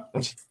pie.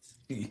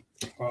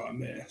 Oh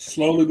man!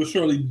 Slowly but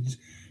surely,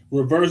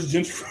 reverse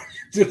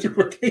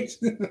gentrification.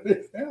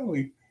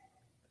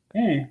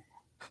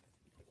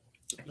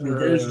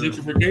 Reverse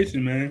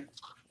gentrification, man.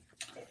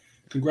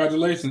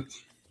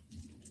 Congratulations.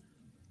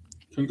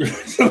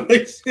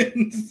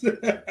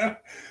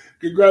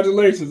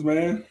 Congratulations,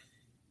 man.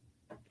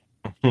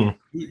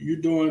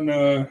 You're doing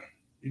the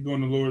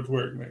Lord's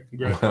work, man.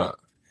 Congratulations.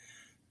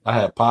 I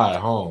had pie at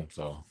home,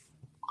 so.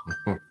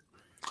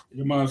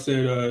 Your mom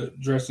said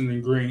dressing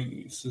in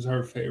greens is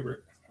her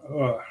favorite.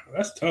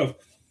 That's tough.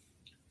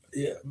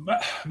 Yeah,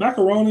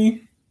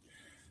 macaroni.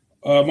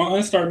 My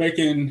aunt started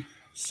making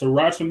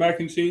sriracha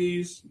mac and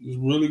cheese. It's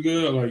really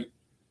good. Like,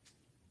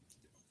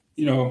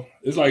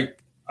 it's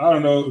like, I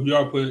don't know if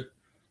y'all put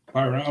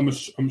Byron.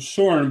 I'm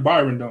sure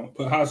Byron don't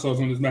put hot sauce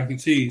on his mac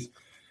and cheese,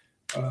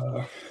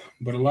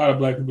 but a lot of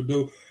black people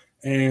do.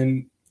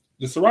 And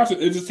the sriracha,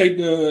 it just take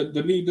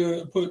the need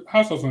to put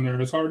hot sauce on there.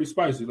 It's already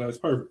spicy. That's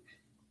perfect.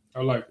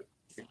 I like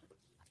it.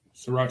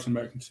 Sriracha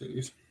mac and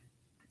cheese.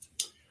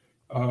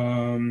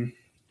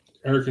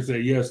 Erica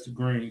said yes to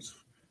greens.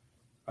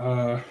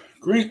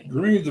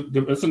 Greens.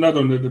 That's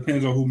another one that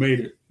depends on who made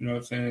it. You know what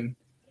I'm saying?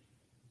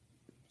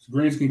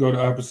 Greens can go the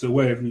opposite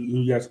way if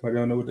you got somebody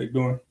don't know what they're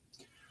doing.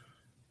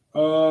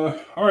 All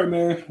right,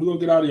 man. We're gonna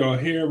get out of y'all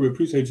hair. We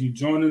appreciate you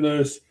joining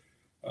us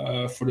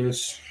for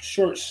this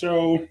short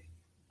show.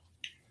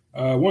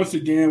 Once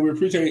again, we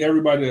appreciate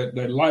everybody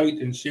that liked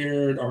and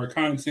shared our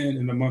content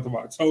in the month of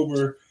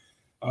October.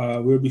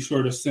 We'll be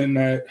sure to send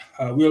that.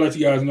 We'll let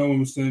you guys know when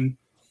we send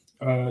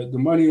the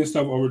money and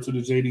stuff over to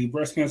the JD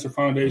Breast Cancer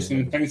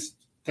Foundation. Thanks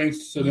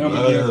to them.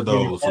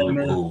 Those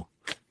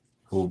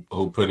who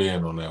put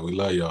in on that. We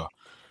love y'all.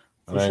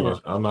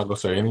 I'm not gonna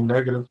say any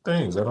negative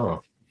things at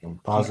all. I'm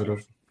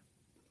positive.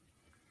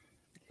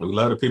 We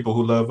love the people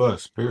who love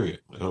us. Period.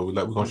 So we're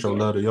gonna show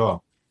love to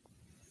y'all.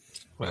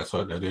 That's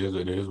what that is.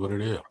 It is what it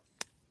is.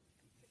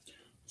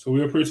 So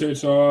we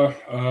appreciate y'all.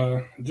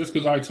 Just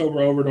because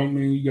October over don't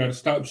mean you got to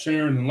stop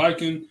sharing and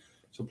liking.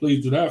 So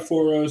please do that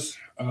for us.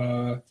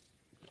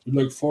 We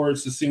look forward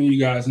to seeing you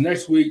guys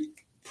next week.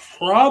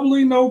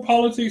 Probably no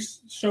politics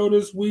show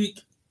this week.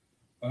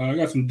 I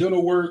got some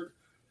dental work,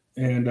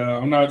 and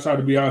I'm not trying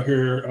to be out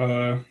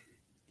here,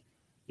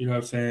 you know what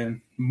I'm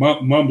saying,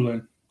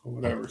 mumbling or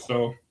whatever.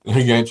 So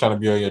you ain't trying to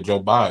be on your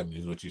Joe Biden,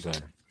 is what you're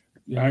saying.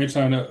 Yeah, I ain't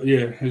trying to.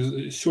 Yeah,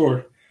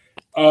 sure.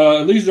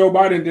 At least Joe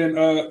Biden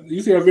didn't.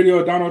 You see a video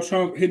of Donald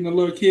Trump hitting a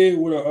little kid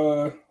with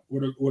a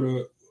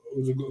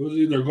was it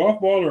either a golf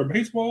ball or a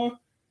baseball?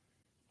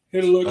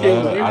 Hit a little kid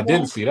with a baseball? I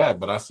didn't see that,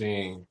 but I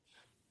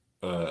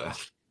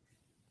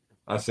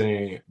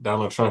seen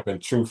Donald Trump in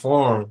true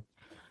form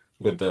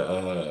with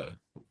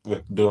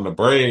with doing the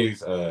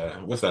Braves.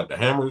 What's that? The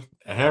hammer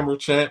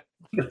chant.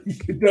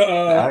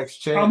 The axe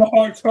chant.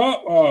 Tomahawk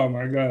chop. Oh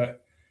my God.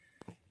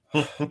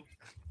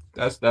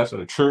 That's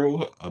a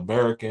true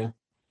American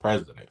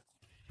president.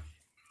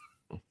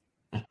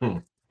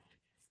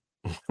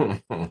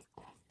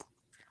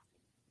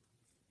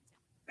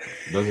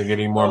 Doesn't get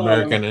any more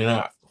American than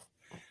that.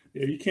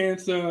 Yeah, you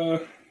can't.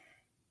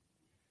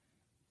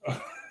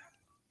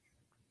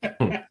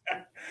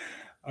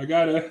 I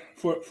gotta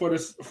for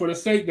the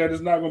sake that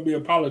it's not going to be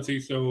a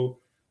politics show.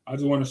 I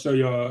just want to show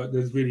y'all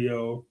this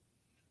video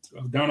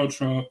of Donald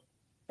Trump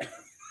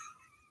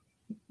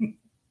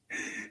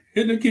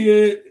hitting a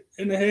kid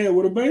in the head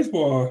with a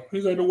baseball. He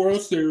was at the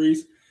World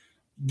Series.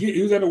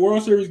 He was at the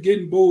World Series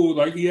getting booed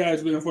like he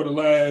has been for the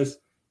last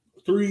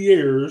 3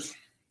 years,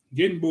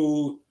 getting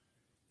booed,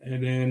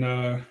 and then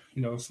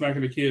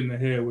smacking the kid in the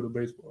head with a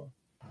baseball.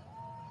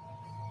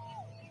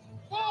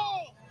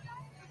 Ball!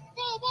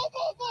 Ball, ball,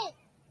 ball, ball!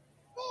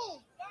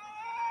 Ball!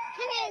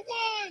 Come on,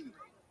 one!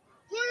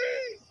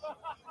 Please!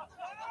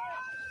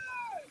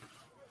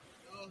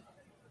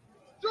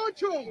 Do it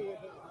to him!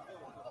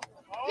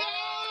 Yeah!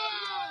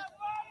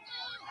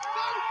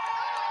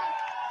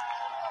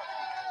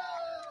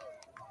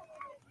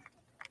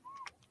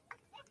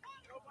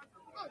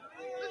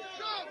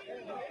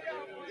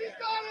 He's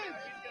got it!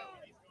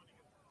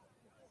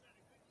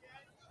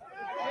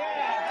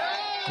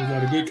 Was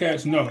that a good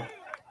catch? No.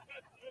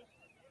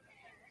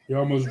 He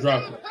almost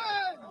dropped it.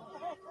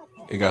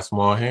 He got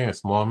small hands,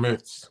 small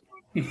mitts.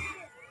 We have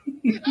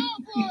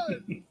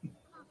one!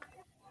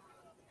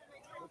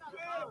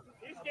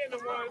 He's getting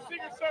one.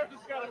 Secret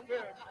Service got him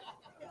there.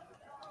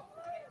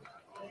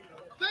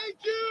 Thank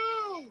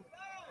you!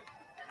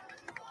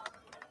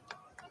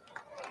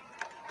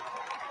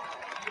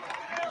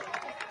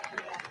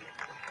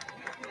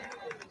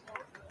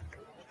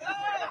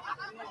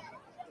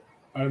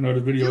 I didn't know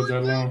the video was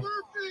that long.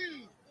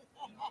 Murphy!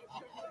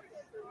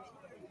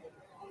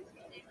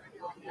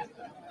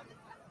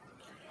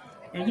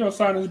 And you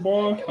sign this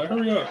ball. Like,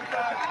 hurry up. No,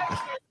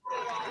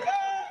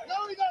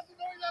 he doesn't.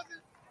 No, he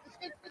doesn't. It's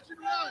his pitch and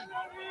run.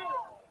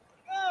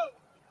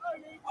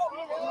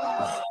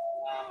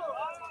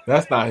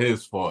 That's not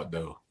his fault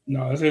though.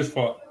 No, that's his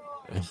fault.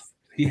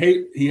 He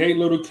hate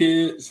little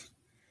kids.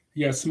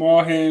 He has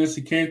small hands.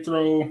 He can't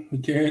throw. He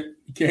can't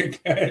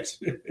catch.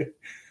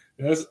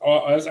 That's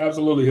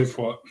absolutely his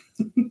fault.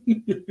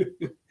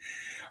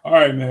 All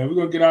right, man. We're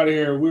gonna get out of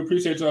here. We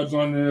appreciate y'all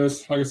joining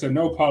us. Like I said,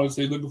 no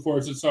politics. Looking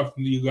forward to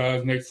talking to you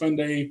guys next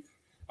Sunday.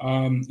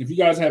 If you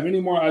guys have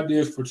any more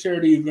ideas for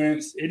charity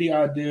events, any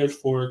ideas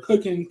for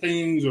cooking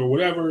things or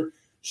whatever,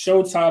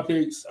 show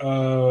topics,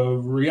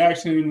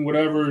 reaction,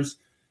 whatever's,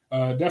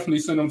 definitely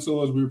send them to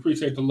us. We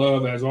appreciate the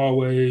love as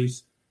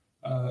always.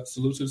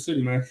 Salute to the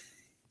city, man.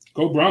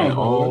 Go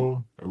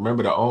Browns.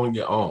 Remember to own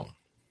your own.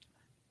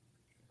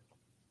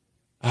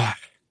 I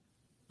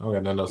don't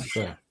got nothing else to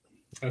say.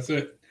 That's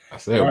it. I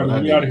said all what right,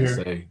 I we out need of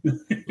to here.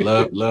 say.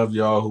 Love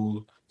y'all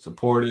who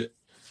support it.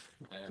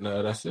 And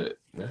that's it.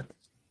 Yeah.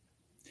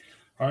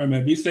 All right,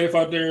 man. Be safe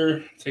out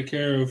there. Take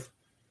care of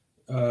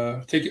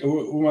what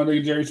my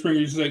nigga Jerry Springer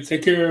used to say,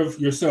 take care of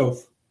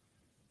yourself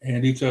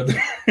and each other.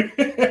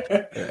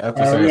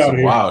 After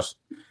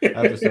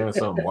saying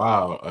something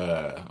wild,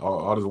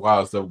 all this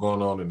wild stuff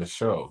going on in the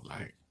show,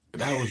 like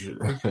that was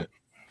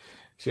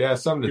she had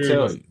something to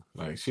tell you.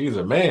 Like she's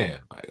a man.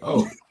 Like,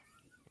 oh,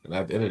 and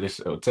at the end of the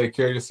show, take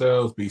care of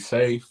yourselves, be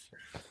safe.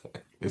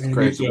 It's a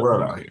crazy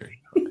world out here.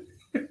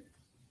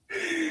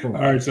 All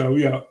right, so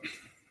we out.